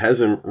 which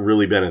hasn't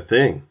really been a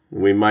thing.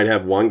 We might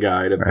have one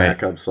guy to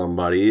back up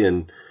somebody,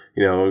 and,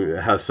 you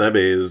know, Hasebe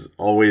is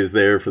always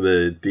there for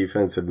the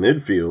defensive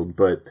midfield,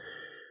 but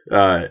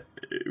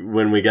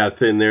when we got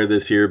thin there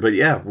this year. But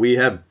yeah, we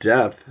have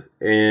depth,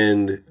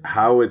 and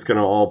how it's going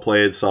to all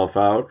play itself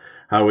out,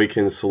 how we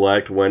can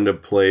select when to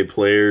play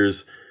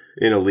players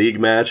in a league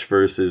match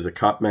versus a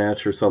cup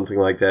match or something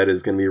like that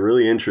is going to be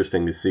really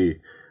interesting to see.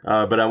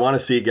 But I want to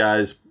see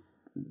guys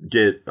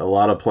get a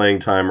lot of playing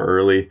time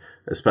early,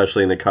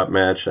 especially in the cup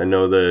match. I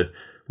know the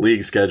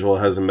league schedule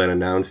hasn't been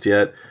announced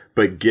yet,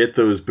 but get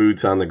those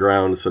boots on the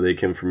ground so they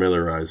can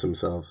familiarize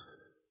themselves.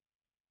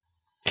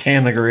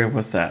 Can't agree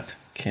with that.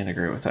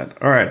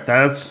 All right,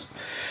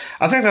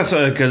 I think that's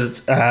a good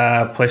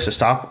place to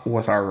stop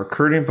with our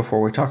recruiting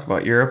before we talk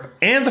about Europe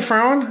and the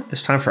Frauen.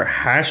 It's time for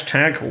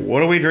hashtag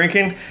What Are We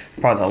Drinking?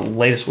 Probably the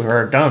latest we've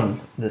ever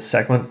done this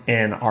segment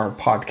in our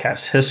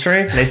podcast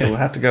history. Nathan will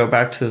have to go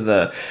back to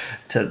the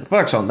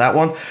books on that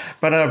one.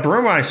 But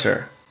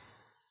Brewmeister,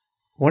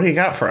 what do you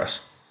got for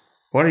us?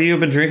 What have you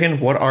been drinking?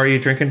 What are you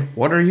drinking?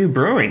 What are you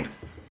brewing?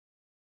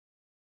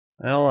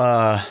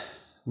 Well,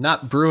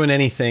 not brewing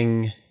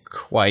anything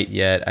quite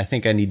yet. I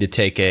think I need to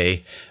take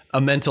a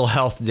mental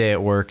health day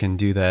at work and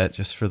do that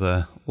just for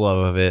the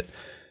love of it.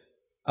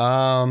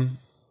 No,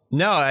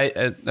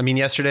 I mean,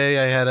 yesterday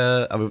I had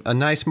a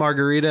nice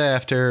margarita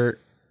after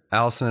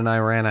Allison and I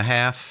ran a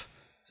half,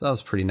 so that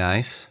was pretty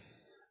nice.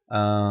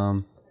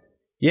 I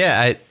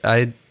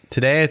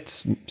today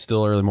it's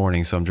still early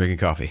morning, so I'm drinking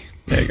coffee.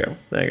 There you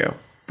go.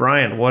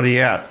 Brian, what are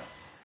you at?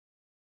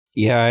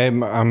 Yeah,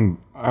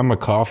 I'm a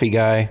coffee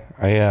guy.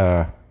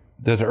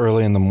 This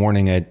early in the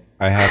morning,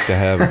 I have to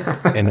have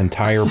an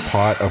entire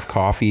pot of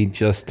coffee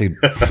just to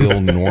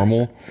feel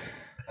normal.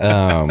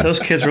 Those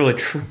kids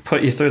really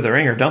put you through the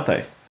ringer, don't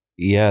they?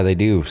 Yeah, they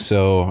do.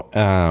 So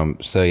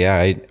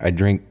I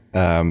drink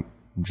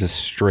just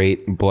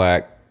straight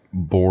black,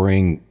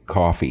 boring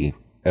coffee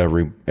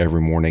every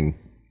morning.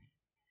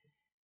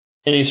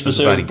 Any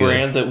specific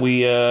brand that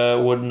we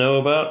would know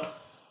about?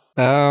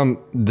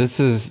 This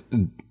is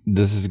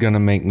gonna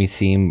make me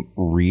seem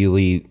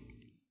really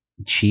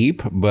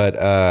cheap,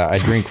 but I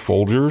drink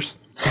Folgers.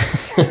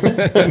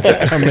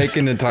 I make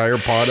an entire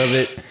pot of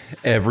it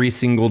every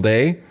single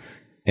day,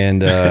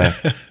 and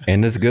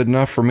it's good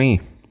enough for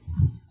me.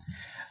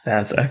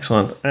 That's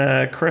excellent.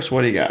 Chris,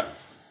 what do you got?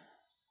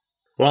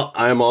 Well,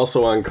 I'm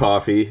also on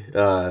coffee,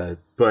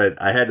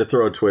 but I had to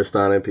throw a twist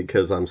on it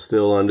because I'm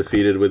still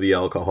undefeated with the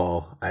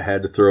alcohol. I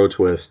had to throw a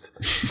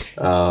twist.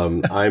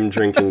 I'm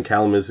drinking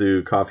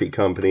Kalamazoo Coffee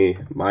Company,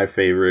 my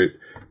favorite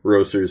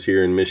roasters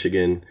here in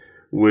Michigan,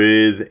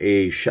 with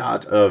a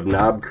shot of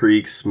Knob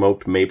Creek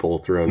smoked maple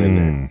thrown in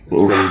there.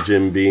 It's from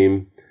Jim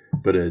Beam,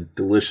 but a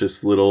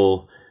delicious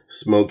little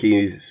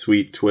smoky,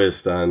 sweet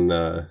twist on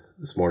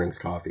this morning's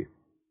coffee.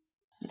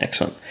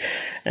 Excellent.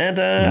 And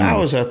I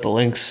was at the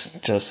Links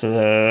just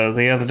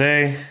the other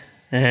day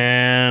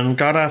and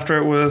got after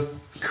it with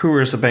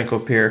Coors, the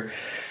Banquet beer.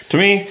 To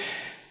me,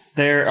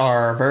 there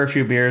are very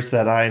few beers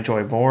that I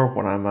enjoy more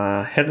when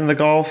I'm heading to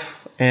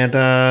golf. And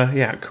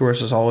Coors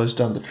has always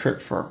done the trick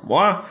for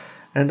moi.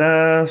 And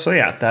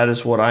that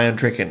is what I am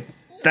drinking.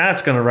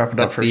 That's going to wrap it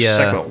up for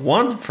segment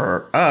one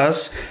for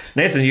us.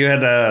 Nathan, you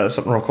had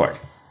something real quick.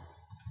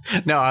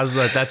 No, I was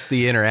like, that's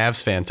the inner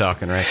Avs fan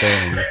talking right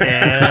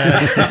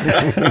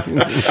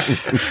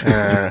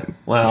there.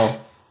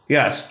 Well,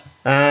 yes,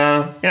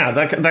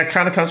 that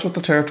kind of comes with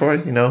the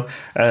territory,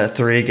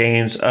 3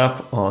 games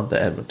up on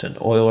the Edmonton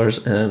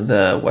Oilers in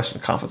the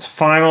Western Conference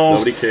Finals.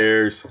 Nobody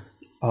cares.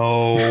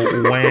 Oh,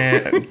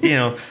 when,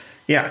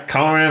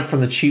 calling in from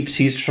the cheap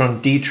seats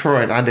from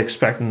Detroit, I'd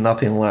expect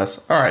nothing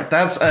less. All right,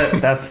 that's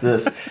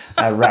this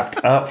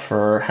wrapped up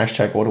for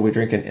hashtag What Are We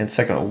Drinking in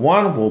segment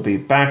 1. We'll be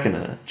back in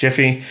a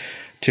jiffy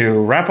to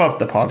wrap up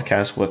the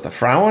podcast with the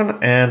Frauen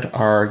and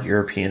our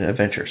European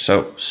adventure.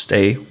 So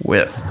stay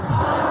with.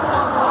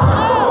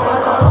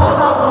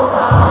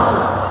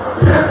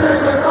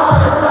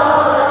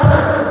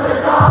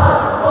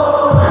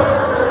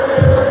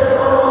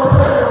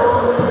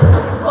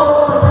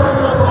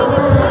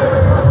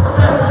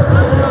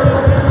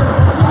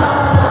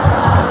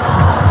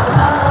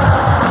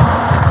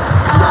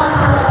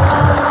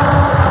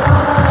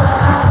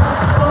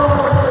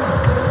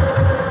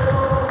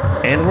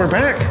 And we're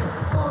back.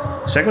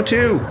 Segment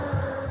 2.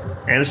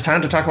 And it's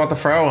time to talk about the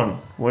Frauen.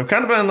 We've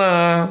kind of been,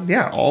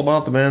 all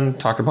about the men,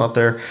 talking about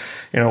their,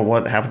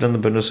 what happened in the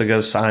Bundesliga,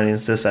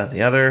 signings, this, that, and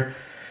the other.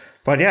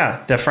 But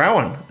yeah, the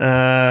Frauen.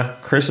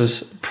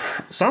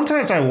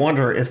 Sometimes I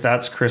wonder if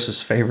that's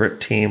Chris's favorite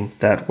team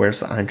that wears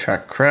the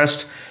Eintracht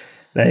crest.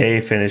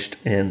 They finished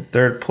in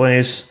 3rd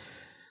place.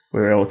 We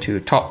were able to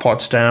top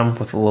Potsdam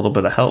with a little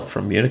bit of help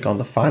from Munich on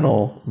the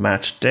final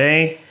match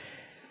day.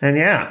 And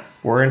yeah,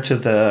 we're into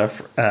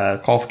the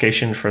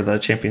qualification for the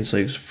Champions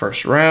League's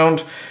first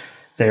round.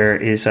 There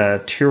is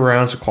 2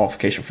 rounds of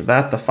qualification for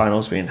that. The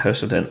finals being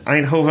hosted in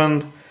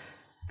Eindhoven.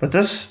 But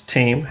this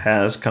team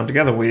has come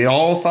together. We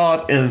all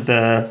thought in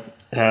the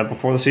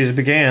before the season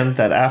began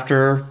that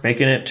after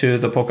making it to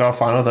the Pokal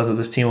final that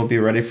this team would be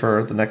ready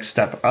for the next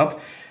step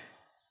up.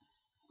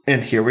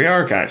 And here we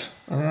are, guys.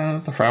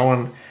 The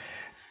Frauen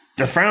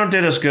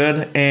did us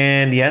good,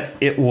 and yet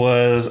it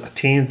was a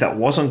team that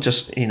wasn't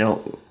just,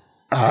 the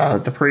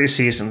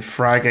preseason.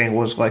 Fragging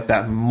was like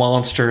that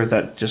monster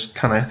that just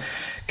kind of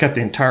kept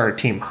the entire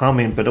team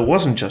humming, but it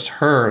wasn't just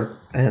her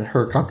and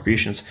her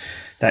contributions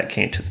that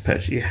came to the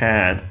pitch. You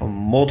had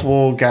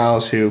multiple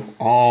gals who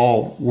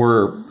all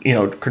were,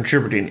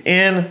 contributing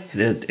in.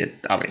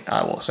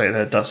 I will say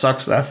that it does suck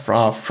that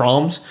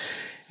Fromms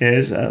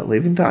is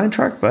leaving the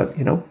Eintracht, but,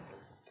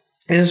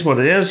 it is what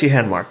it is. You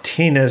had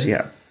Martinez, you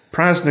had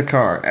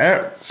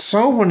Prasnikar,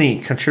 so many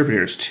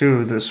contributors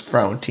to this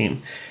Frauen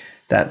team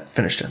that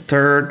finished in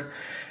 3rd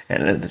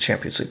and in the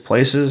Champions League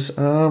places.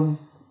 I'll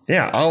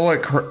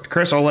let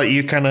Chris. I'll let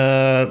you kind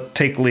of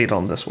take lead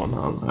on this one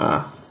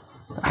on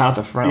how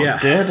the Frauen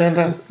did,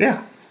 and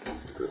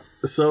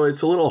So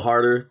it's a little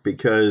harder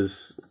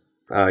because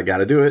I got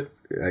to do it.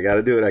 I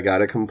got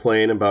to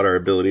complain about our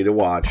ability to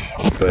watch.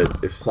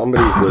 But if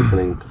somebody's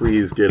listening,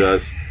 please get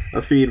us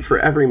a feed for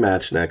every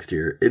match next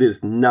year. It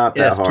is not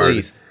that hard.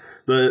 Please.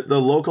 The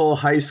local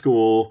high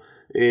school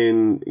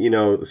in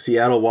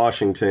Seattle,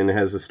 Washington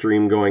has a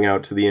stream going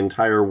out to the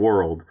entire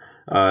world.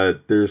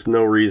 There's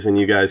no reason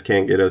you guys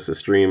can't get us a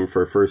stream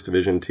for a first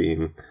division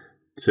team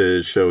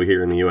to show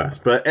here in the US.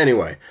 But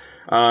anyway,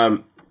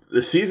 the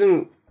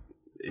season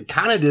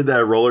kind of did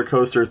that roller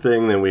coaster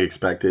thing that we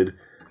expected.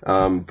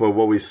 But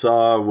what we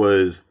saw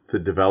was the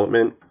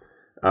development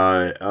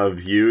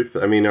of youth.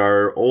 I mean,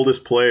 our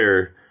oldest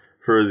player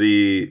for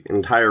the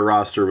entire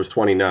roster was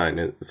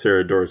 29,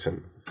 Sarah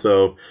Dorsen.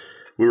 So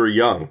we were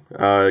young.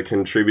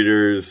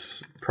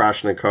 Contributors,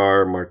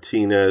 Prasnikar,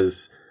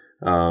 Martinez,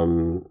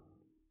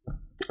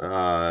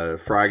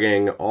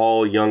 Fragging,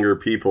 all younger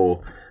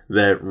people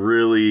that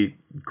really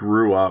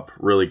grew up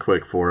really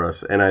quick for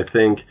us. And I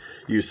think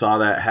you saw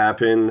that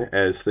happen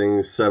as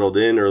things settled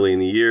in early in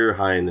the year,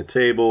 high in the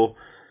table.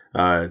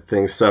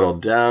 Things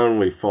settled down.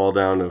 We fall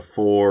down to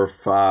 4,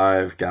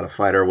 5, got to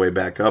fight our way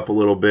back up a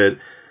little bit.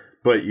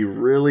 But you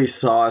really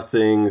saw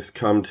things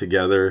come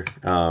together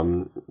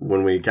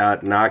when we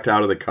got knocked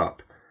out of the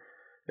cup.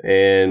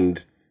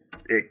 And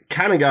it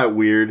kind of got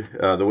weird,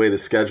 the way the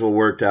schedule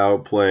worked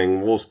out,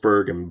 playing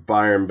Wolfsburg and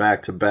Bayern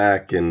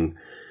back-to-back. And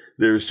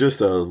there's just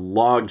a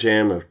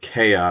logjam of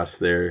chaos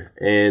there.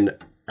 And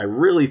I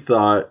really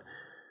thought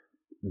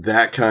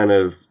that kind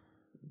of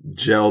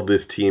gelled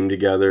this team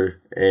together.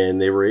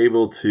 And they were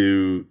able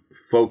to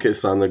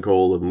focus on the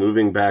goal of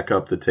moving back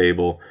up the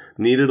table.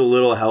 Needed a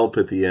little help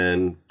at the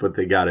end, but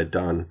they got it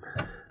done.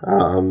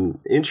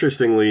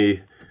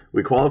 Interestingly,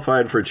 we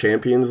qualified for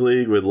Champions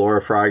League with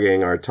Laura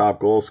Fragging, our top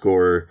goal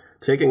scorer,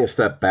 taking a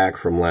step back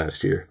from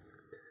last year.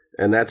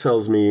 And that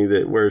tells me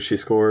that where she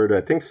scored, I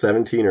think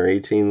 17 or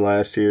 18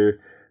 last year,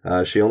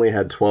 she only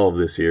had 12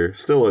 this year.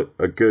 Still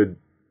a good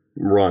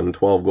run,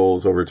 12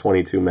 goals over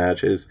 22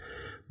 matches.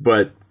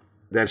 But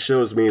that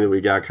shows me that we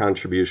got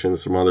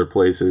contributions from other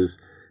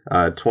places.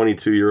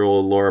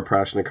 22-year-old Laura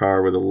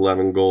Prasnikar with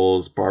 11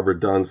 goals. Barbara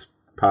Dunst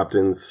popped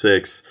in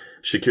 6.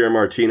 Shakira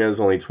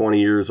Martinez, only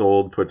 20 years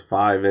old, puts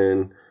 5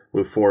 in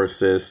with 4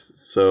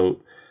 assists.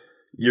 So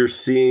you're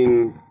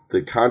seeing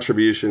the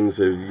contributions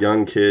of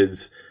young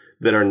kids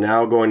that are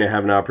now going to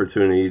have an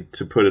opportunity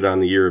to put it on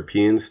the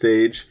European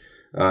stage.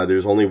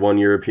 There's only one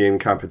European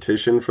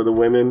competition for the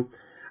women.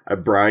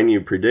 Brian,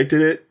 you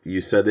predicted it. You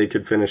said they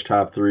could finish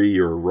top 3.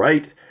 You were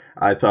right.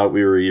 I thought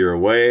we were a year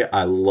away.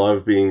 I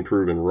love being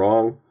proven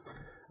wrong.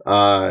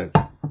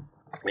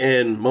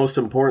 And most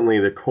importantly,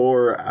 the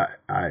core,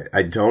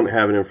 I don't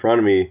have it in front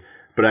of me,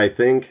 but I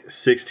think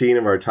 16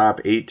 of our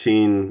top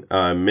 18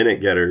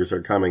 minute getters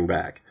are coming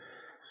back.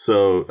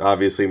 So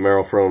obviously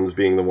Merrill Fromm's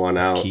being the one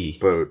out, key.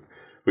 But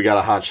we got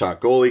a hotshot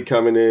goalie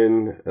coming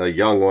in, a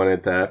young one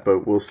at that,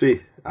 but we'll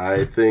see.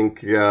 I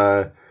think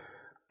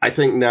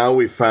now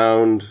we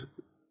found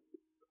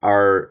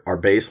our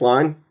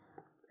baseline,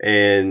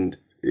 and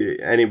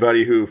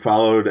anybody who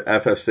followed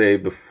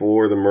FFC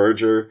before the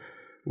merger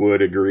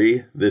would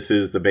agree this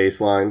is the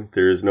baseline.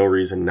 There is no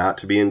reason not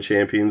to be in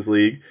Champions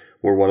League.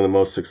 We're one of the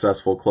most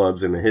successful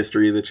clubs in the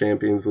history of the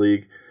Champions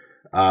League.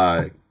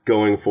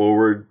 Going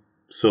forward,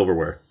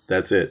 silverware.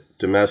 That's it.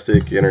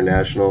 Domestic,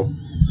 international,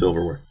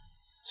 silverware.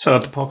 So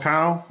at the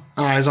Pokal,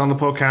 eyes on the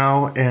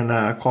Pokal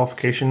and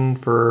qualification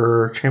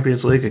for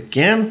Champions League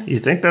again. You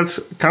think that's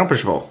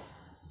accomplishable?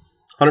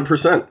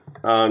 100%.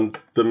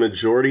 The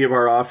majority of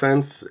our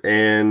offense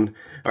and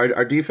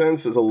our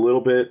defense is a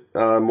little bit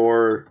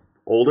more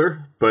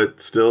older, but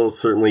still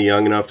certainly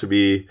young enough to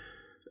be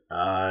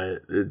a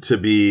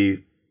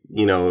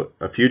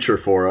future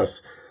for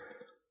us.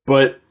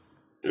 But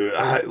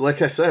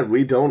like I said,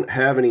 we don't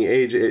have any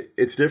age.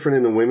 It's different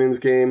in the women's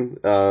game,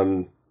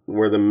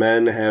 where the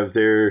men have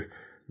their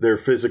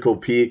physical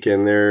peak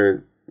and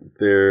their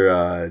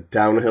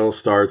downhill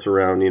starts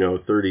around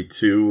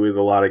 32 with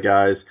a lot of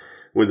guys.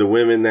 With the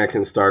women, that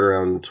can start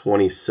around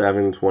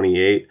 27,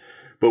 28.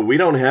 But we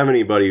don't have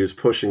anybody who's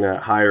pushing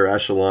that higher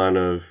echelon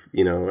of,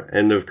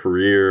 end of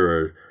career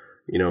or,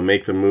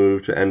 make the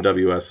move to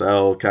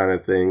NWSL kind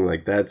of thing.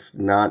 Like, that's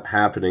not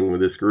happening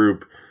with this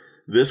group.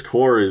 This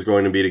core is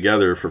going to be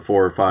together for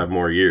 4 or 5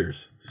 more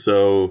years.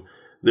 So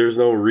there's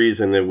no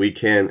reason that we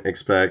can't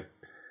expect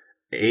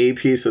a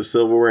piece of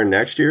silverware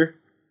next year,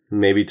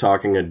 maybe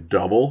talking a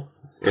double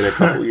in a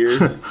couple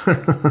years.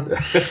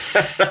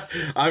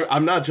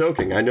 I'm not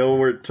joking. I know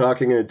we're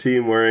talking a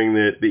team wearing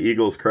the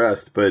Eagles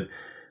crest, but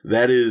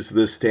that is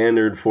the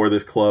standard for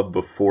this club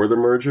before the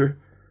merger,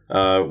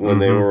 when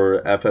they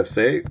were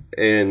FFC.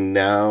 And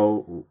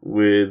now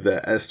with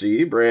the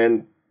SGE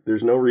brand,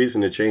 there's no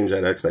reason to change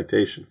that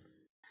expectation.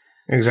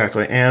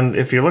 Exactly. And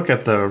if you look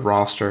at the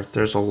roster,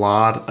 there's a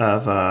lot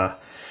of...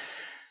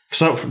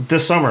 So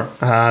this summer,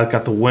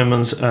 got the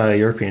Women's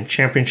European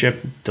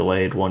Championship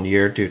delayed 1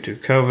 year due to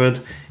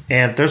COVID.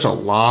 And there's a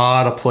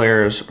lot of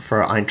players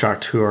for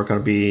Eintracht who are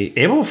going to be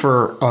able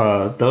for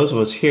those of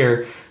us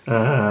here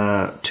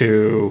to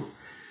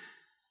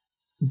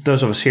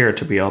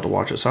be able to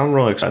watch it. So I'm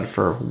really excited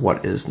for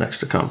what is next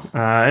to come.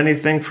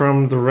 Anything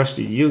from the rest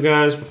of you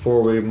guys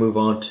before we move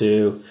on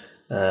to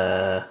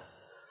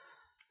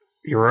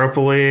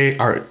Europa League,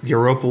 our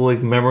Europa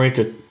League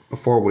memory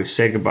before we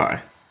say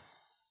goodbye?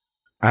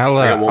 I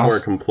got one more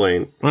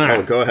complaint.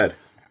 Oh, go ahead.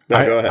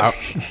 No, go ahead.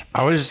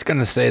 I was just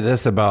gonna say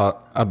this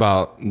about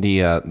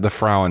the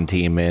Frauen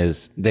team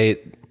is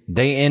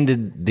they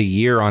ended the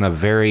year on a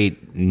very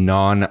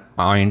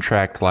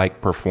non-Eintracht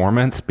like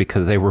performance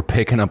because they were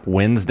picking up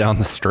wins down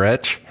the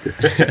stretch,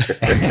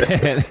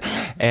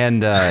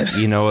 and as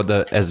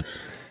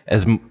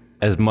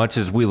much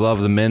as we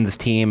love the men's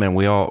team and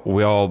we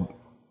all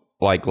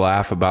like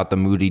laugh about the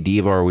Moody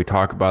Diva, or we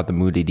talk about the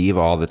Moody Diva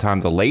all the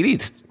time, the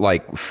ladies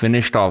like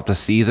finished off the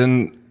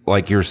season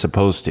like you're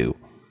supposed to.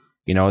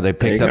 They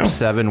picked up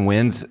 7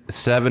 wins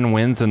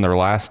in their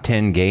last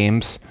 10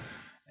 games.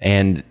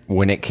 And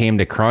when it came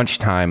to crunch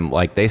time,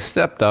 like they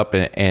stepped up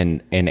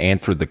and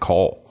answered the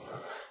call.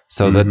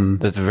 So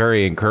that's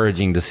very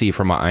encouraging to see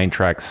from an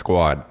Eintracht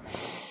squad.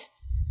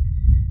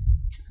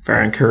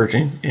 Very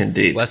encouraging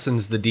indeed.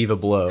 Lessens the Diva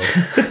blow.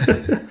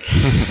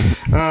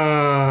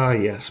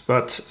 Yes.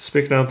 But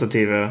speaking of the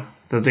Diva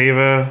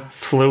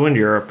flew in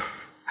Europe,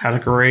 had a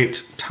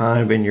great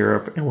time in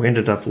Europe, and we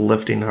ended up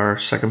lifting our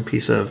second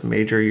piece of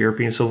major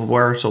European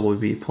silverware. So we'll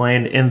be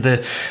playing in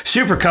the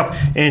Super Cup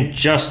in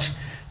just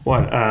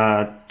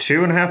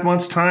 2.5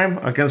 months' time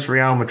against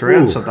Real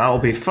Madrid. Ooh. So that will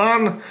be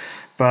fun.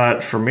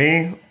 But for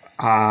me,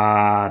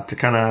 to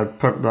kind of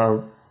put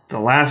the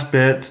last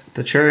bit,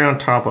 the cherry on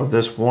top of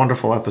this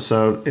wonderful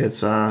episode,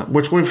 it's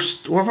which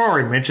we've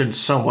already mentioned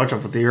so much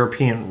of the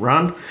European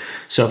run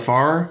so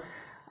far.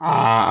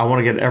 I want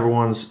to get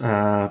everyone's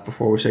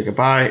before we say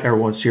goodbye,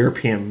 everyone's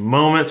European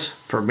moment.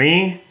 For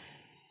me,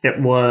 it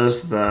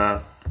was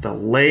the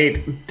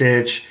late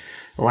ditch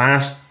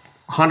last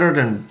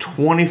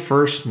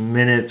 121st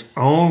minute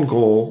own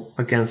goal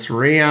against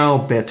Real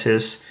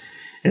Betis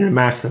in a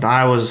match that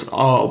I was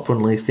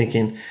openly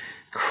thinking,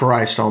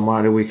 Christ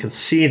almighty, we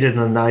conceded in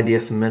the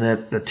 90th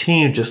minute. The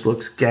team just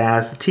looks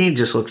gassed. The team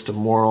just looks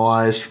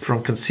demoralized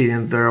from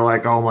conceding. They're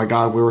like, oh my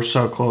God, we were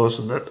so close,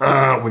 and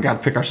that we got to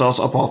pick ourselves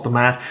up off the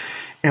mat.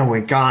 And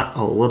we got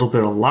a little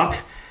bit of luck.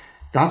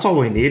 That's all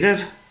we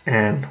needed.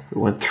 And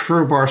we went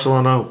through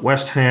Barcelona,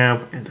 West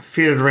Ham, and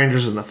defeated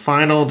Rangers in the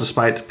final,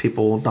 despite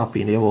people not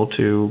being able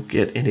to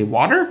get any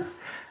water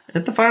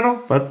at the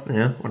final. But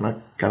yeah, we're not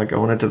kind of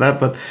going into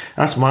that. But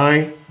that's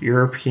my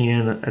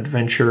European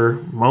adventure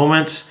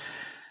moment.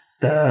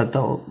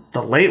 the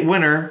late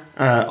winner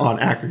on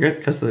aggregate,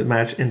 because the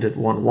match ended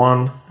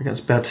 1-1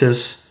 against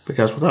Betis.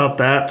 Because without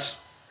that,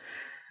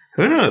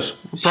 who knows?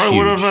 Probably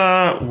would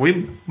have.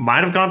 We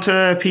might have gone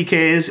to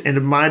PKs, and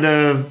it might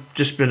have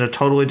just been a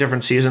totally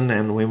different season,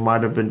 and we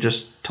might have been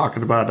just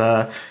talking about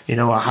a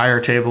higher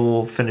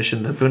table finish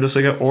in the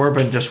Bundesliga, or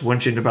been just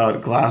winching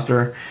about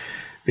Glasner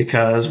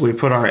because we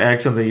put our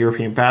eggs in the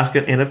European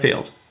basket and it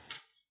failed.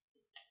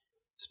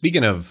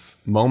 Speaking of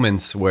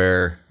moments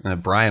where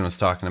Brian was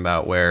talking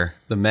about where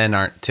the men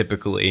aren't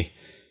typically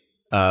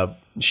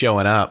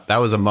showing up, that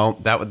was a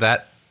moment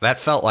that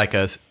felt like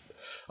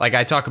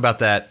I talk about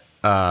that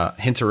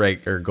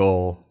Hinteregger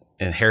goal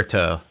in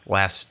Hertha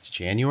last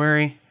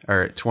January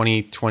or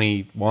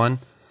 2021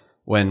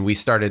 when we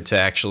started to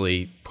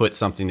actually put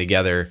something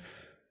together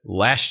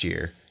last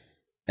year,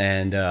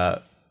 and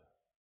that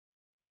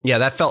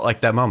felt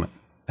like that moment.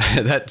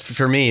 That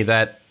for me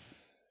that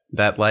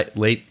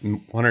late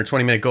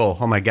 120-minute goal,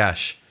 oh my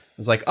gosh, I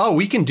was like, oh,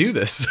 we can do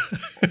this.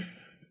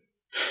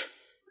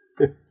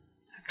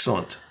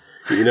 Excellent.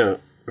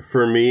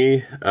 For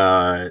me,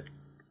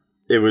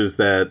 it was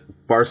that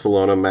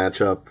Barcelona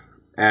matchup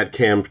at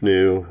Camp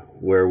Nou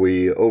where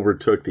we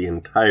overtook the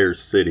entire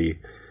city.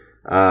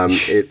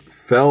 It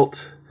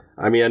felt,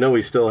 I know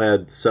we still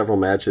had several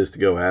matches to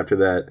go after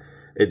that.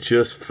 It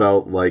just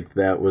felt like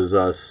that was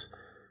us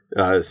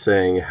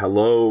saying,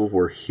 hello,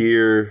 we're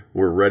here,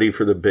 we're ready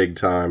for the big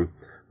time.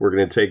 We're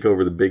going to take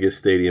over the biggest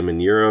stadium in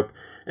Europe.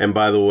 And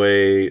by the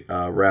way,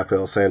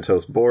 Rafael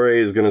Santos Borré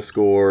is going to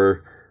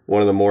score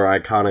one of the more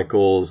iconic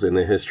goals in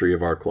the history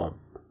of our club.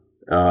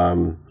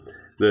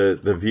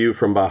 The view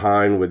from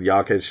behind with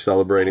Jokic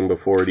celebrating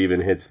before it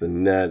even hits the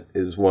net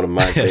is one of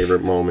my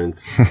favorite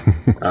moments.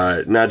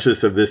 Not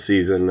just of this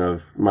season,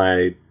 of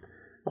my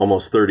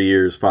almost 30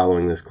 years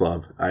following this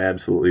club. I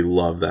absolutely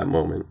love that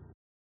moment.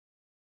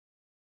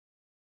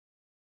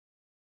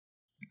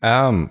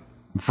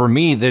 For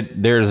me,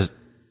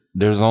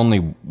 there's only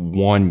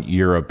one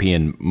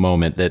European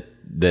moment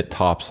that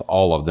tops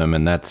all of them,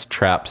 and that's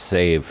Trapp's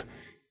save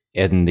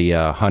in the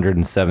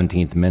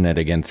 117th minute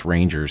against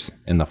Rangers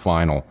in the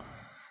final.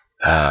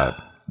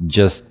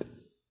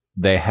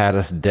 They had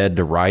us dead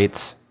to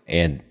rights,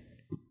 and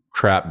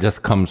Trapp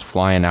just comes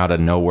flying out of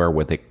nowhere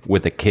with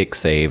a kick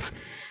save.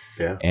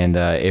 Yeah. And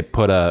it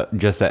put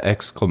just an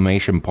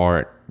exclamation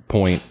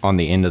point on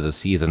the end of the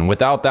season.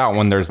 Without that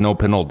one, there's no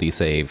penalty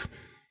save,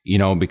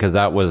 because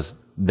that was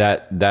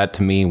that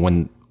to me,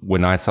 when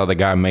I saw the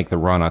guy make the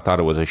run, I thought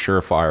it was a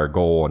surefire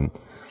goal,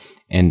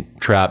 and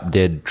Trapp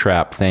did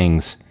Trapp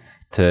things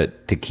to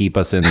keep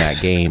us in that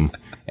game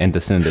and to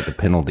send it to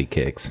penalty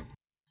kicks.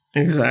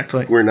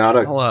 Exactly. We're not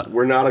a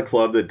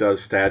club that does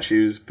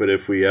statues, but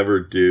if we ever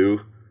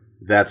do,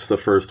 that's the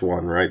first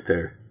one right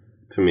there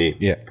to me.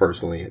 Yeah.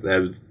 Personally,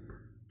 that was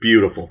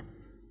beautiful.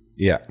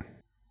 Yeah.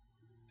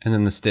 And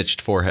then the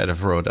stitched forehead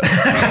of Rhoda.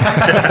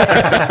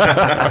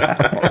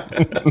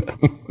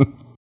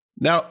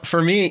 Now,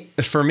 for me,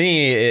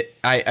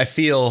 I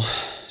feel,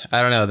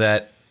 I don't know,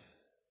 that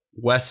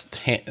West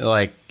Ham,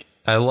 like,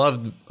 I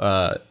loved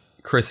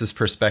Chris's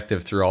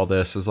perspective through all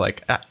this. Is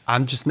like,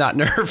 I'm just not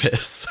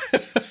nervous.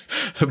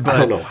 But, I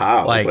don't know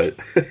how, but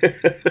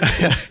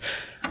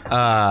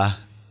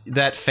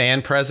that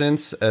fan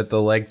presence at the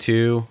leg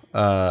 2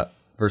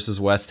 versus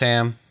West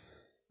Ham,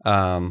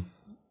 the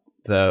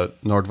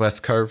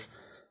Nordwest curve,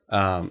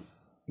 I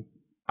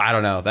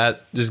don't know,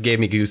 that just gave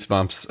me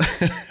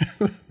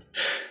goosebumps.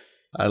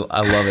 I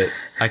love it.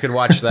 I could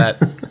watch that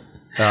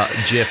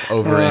GIF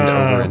over and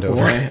over and over.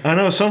 Boy. I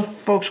know some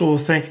folks will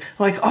think,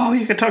 like, oh,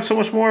 you could talk so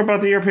much more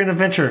about the European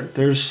adventure.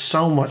 There's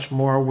so much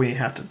more we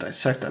have to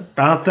dissect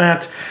about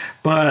that.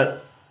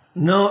 But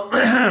no,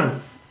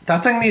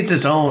 that thing needs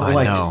its own,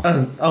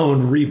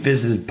 own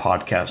revisited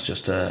podcast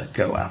just to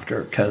go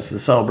after, because the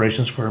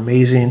celebrations were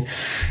amazing.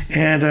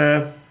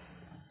 And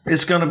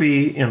it's going to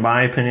be, in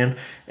my opinion,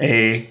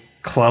 a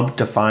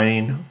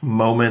club-defining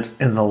moment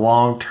in the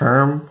long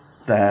term.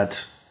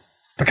 That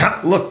the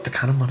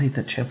kind of money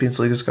that Champions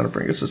League is going to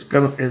bring us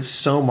is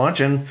so much,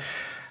 and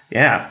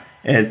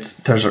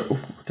there's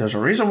a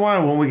reason why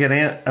when we get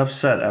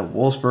upset at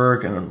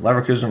Wolfsburg and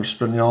Leverkusen are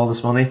spending all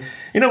this money,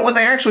 when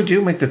they actually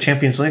do make the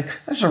Champions League,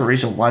 there's a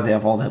reason why they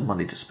have all that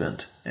money to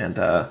spend, and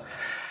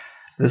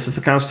this is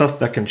the kind of stuff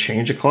that can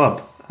change a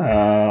club.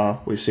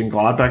 We've seen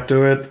Gladbach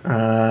do it.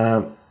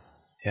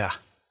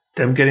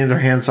 Them getting their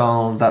hands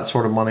on that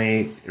sort of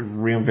money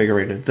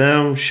reinvigorated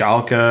them.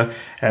 Schalke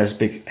has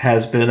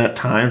been at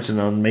times an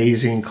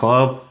amazing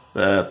club,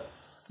 with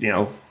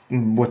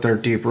their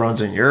deep runs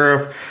in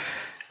Europe.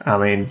 I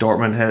mean,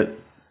 Dortmund had,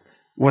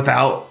 with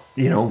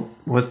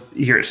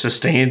your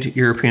sustained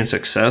European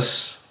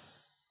success,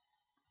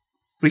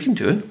 we can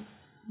do it.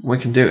 We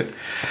can do it.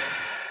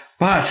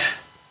 But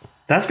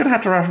that's going to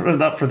have to wrap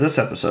it up for this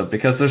episode,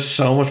 because there's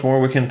so much more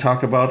we can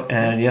talk about,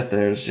 and yet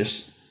there's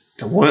just...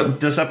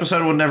 This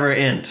episode will never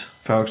end,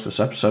 folks. This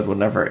episode will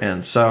never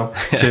end. So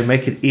to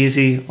make it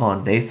easy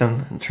on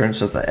Nathan in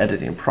terms of the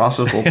editing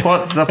process, we'll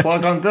put the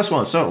plug on this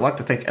one. So I'd like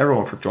to thank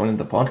everyone for joining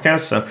the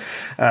podcast. So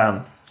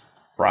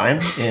Brian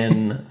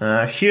in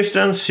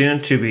Houston,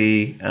 soon to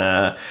be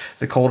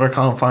the colder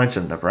confines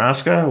in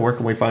Nebraska. Where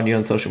can we find you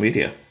on social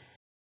media?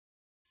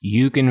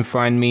 You can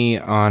find me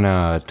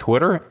on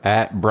Twitter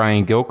at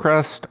Brian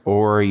Gilchrist,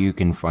 or you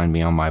can find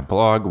me on my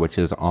blog, which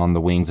is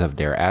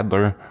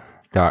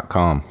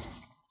onthewingsofdareadler.com.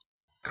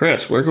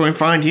 Chris, where can we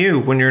find you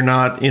when you're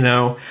not,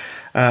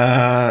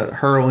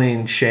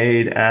 hurling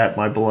shade at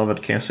my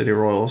beloved Kansas City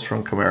Royals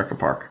from Comerica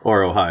Park?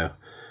 Or Ohio.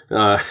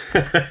 I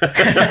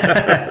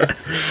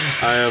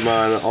am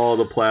on all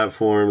the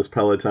platforms: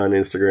 Peloton,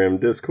 Instagram,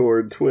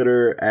 Discord,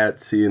 Twitter, at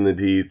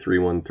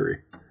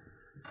CintheD313.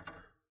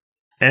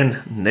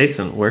 And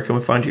Nathan, where can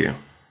we find you?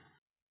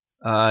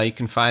 You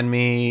can find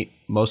me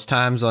most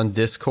times on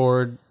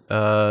Discord,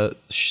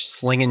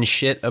 slinging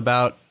shit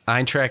about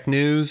Eintracht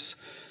news,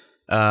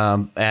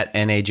 at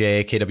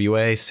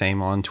NAJKWA,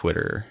 same on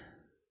Twitter.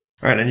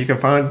 All right, and you can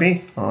find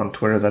me on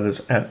Twitter, that is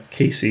at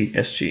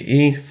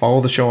KCSGE.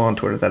 Follow the show on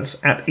Twitter, that is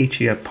at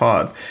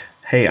HEFPod.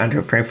 Hey,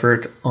 Eintracht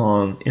Frankfurt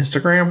on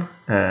Instagram,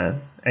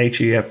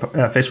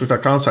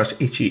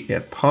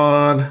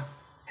 Facebook.com/HEFpod.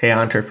 Hey,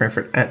 Eintracht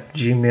Frankfurt at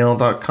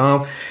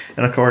gmail.com.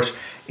 And of course,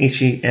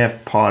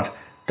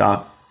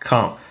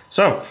 HEFpod.com.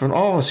 So, from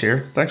all of us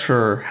here, thanks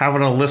for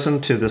having a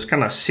listen to this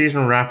kind of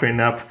season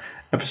wrapping up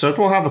episode.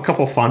 We'll have a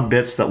couple fun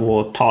bits that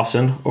we'll toss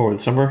in over the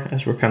summer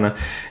as we're kind of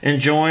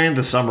enjoying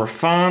the summer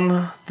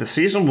fun. The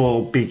season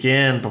will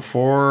begin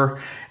before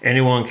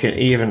anyone can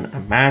even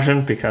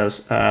imagine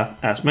because,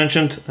 as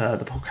mentioned,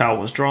 the Pokal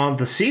was drawn.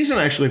 The season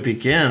actually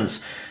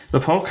begins. The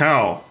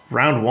Pokal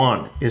round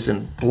 1 is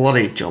in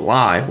bloody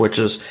July, which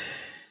is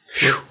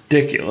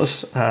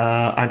ridiculous.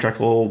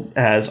 Eintracht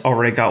has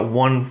already got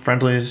one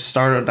friendly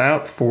started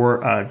out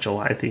for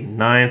July the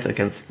 9th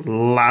against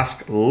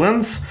Lask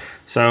Linz.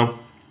 So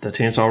the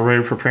team's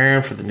already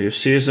preparing for the new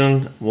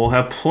season. We'll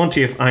have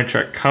plenty of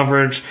Eintracht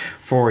coverage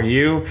for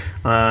you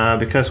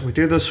because we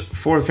do this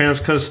for the fans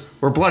because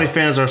we're bloody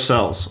fans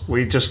ourselves.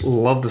 We just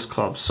love this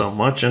club so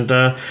much, and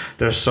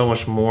there's so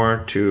much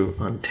more to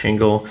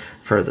untangle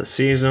for the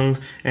season.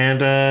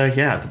 And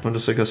the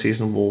Bundesliga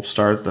season will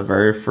start the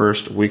very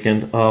first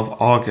weekend of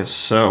August.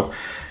 So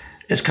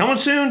it's coming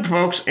soon,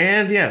 folks.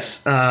 And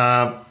yes,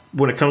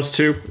 when it comes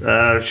to,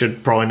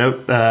 should probably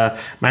note,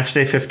 match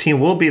day 15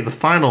 will be the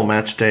final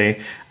match day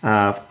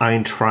of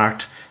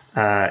Eintracht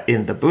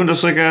in the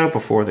Bundesliga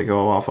before they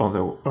go off on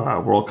the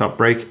World Cup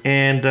break.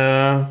 And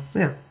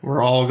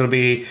we're all going to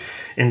be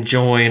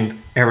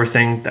enjoying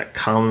everything that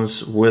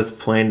comes with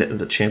playing in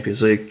the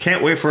Champions League.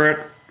 Can't wait for it.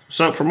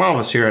 So from all of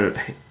us here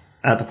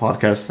at the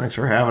podcast, thanks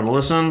for having a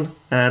listen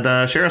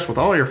and share us with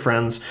all your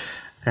friends.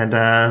 And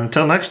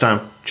until next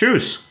time,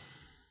 cheers.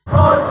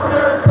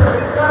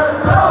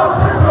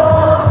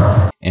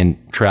 And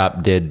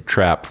Trap did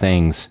trap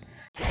things.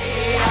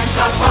 Hey,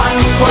 Eintracht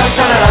Frankfurt,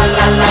 la la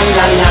la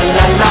la la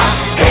la la.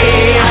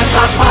 Hey,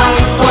 Eintracht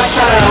Frankfurt,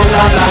 la la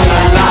la la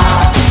la la.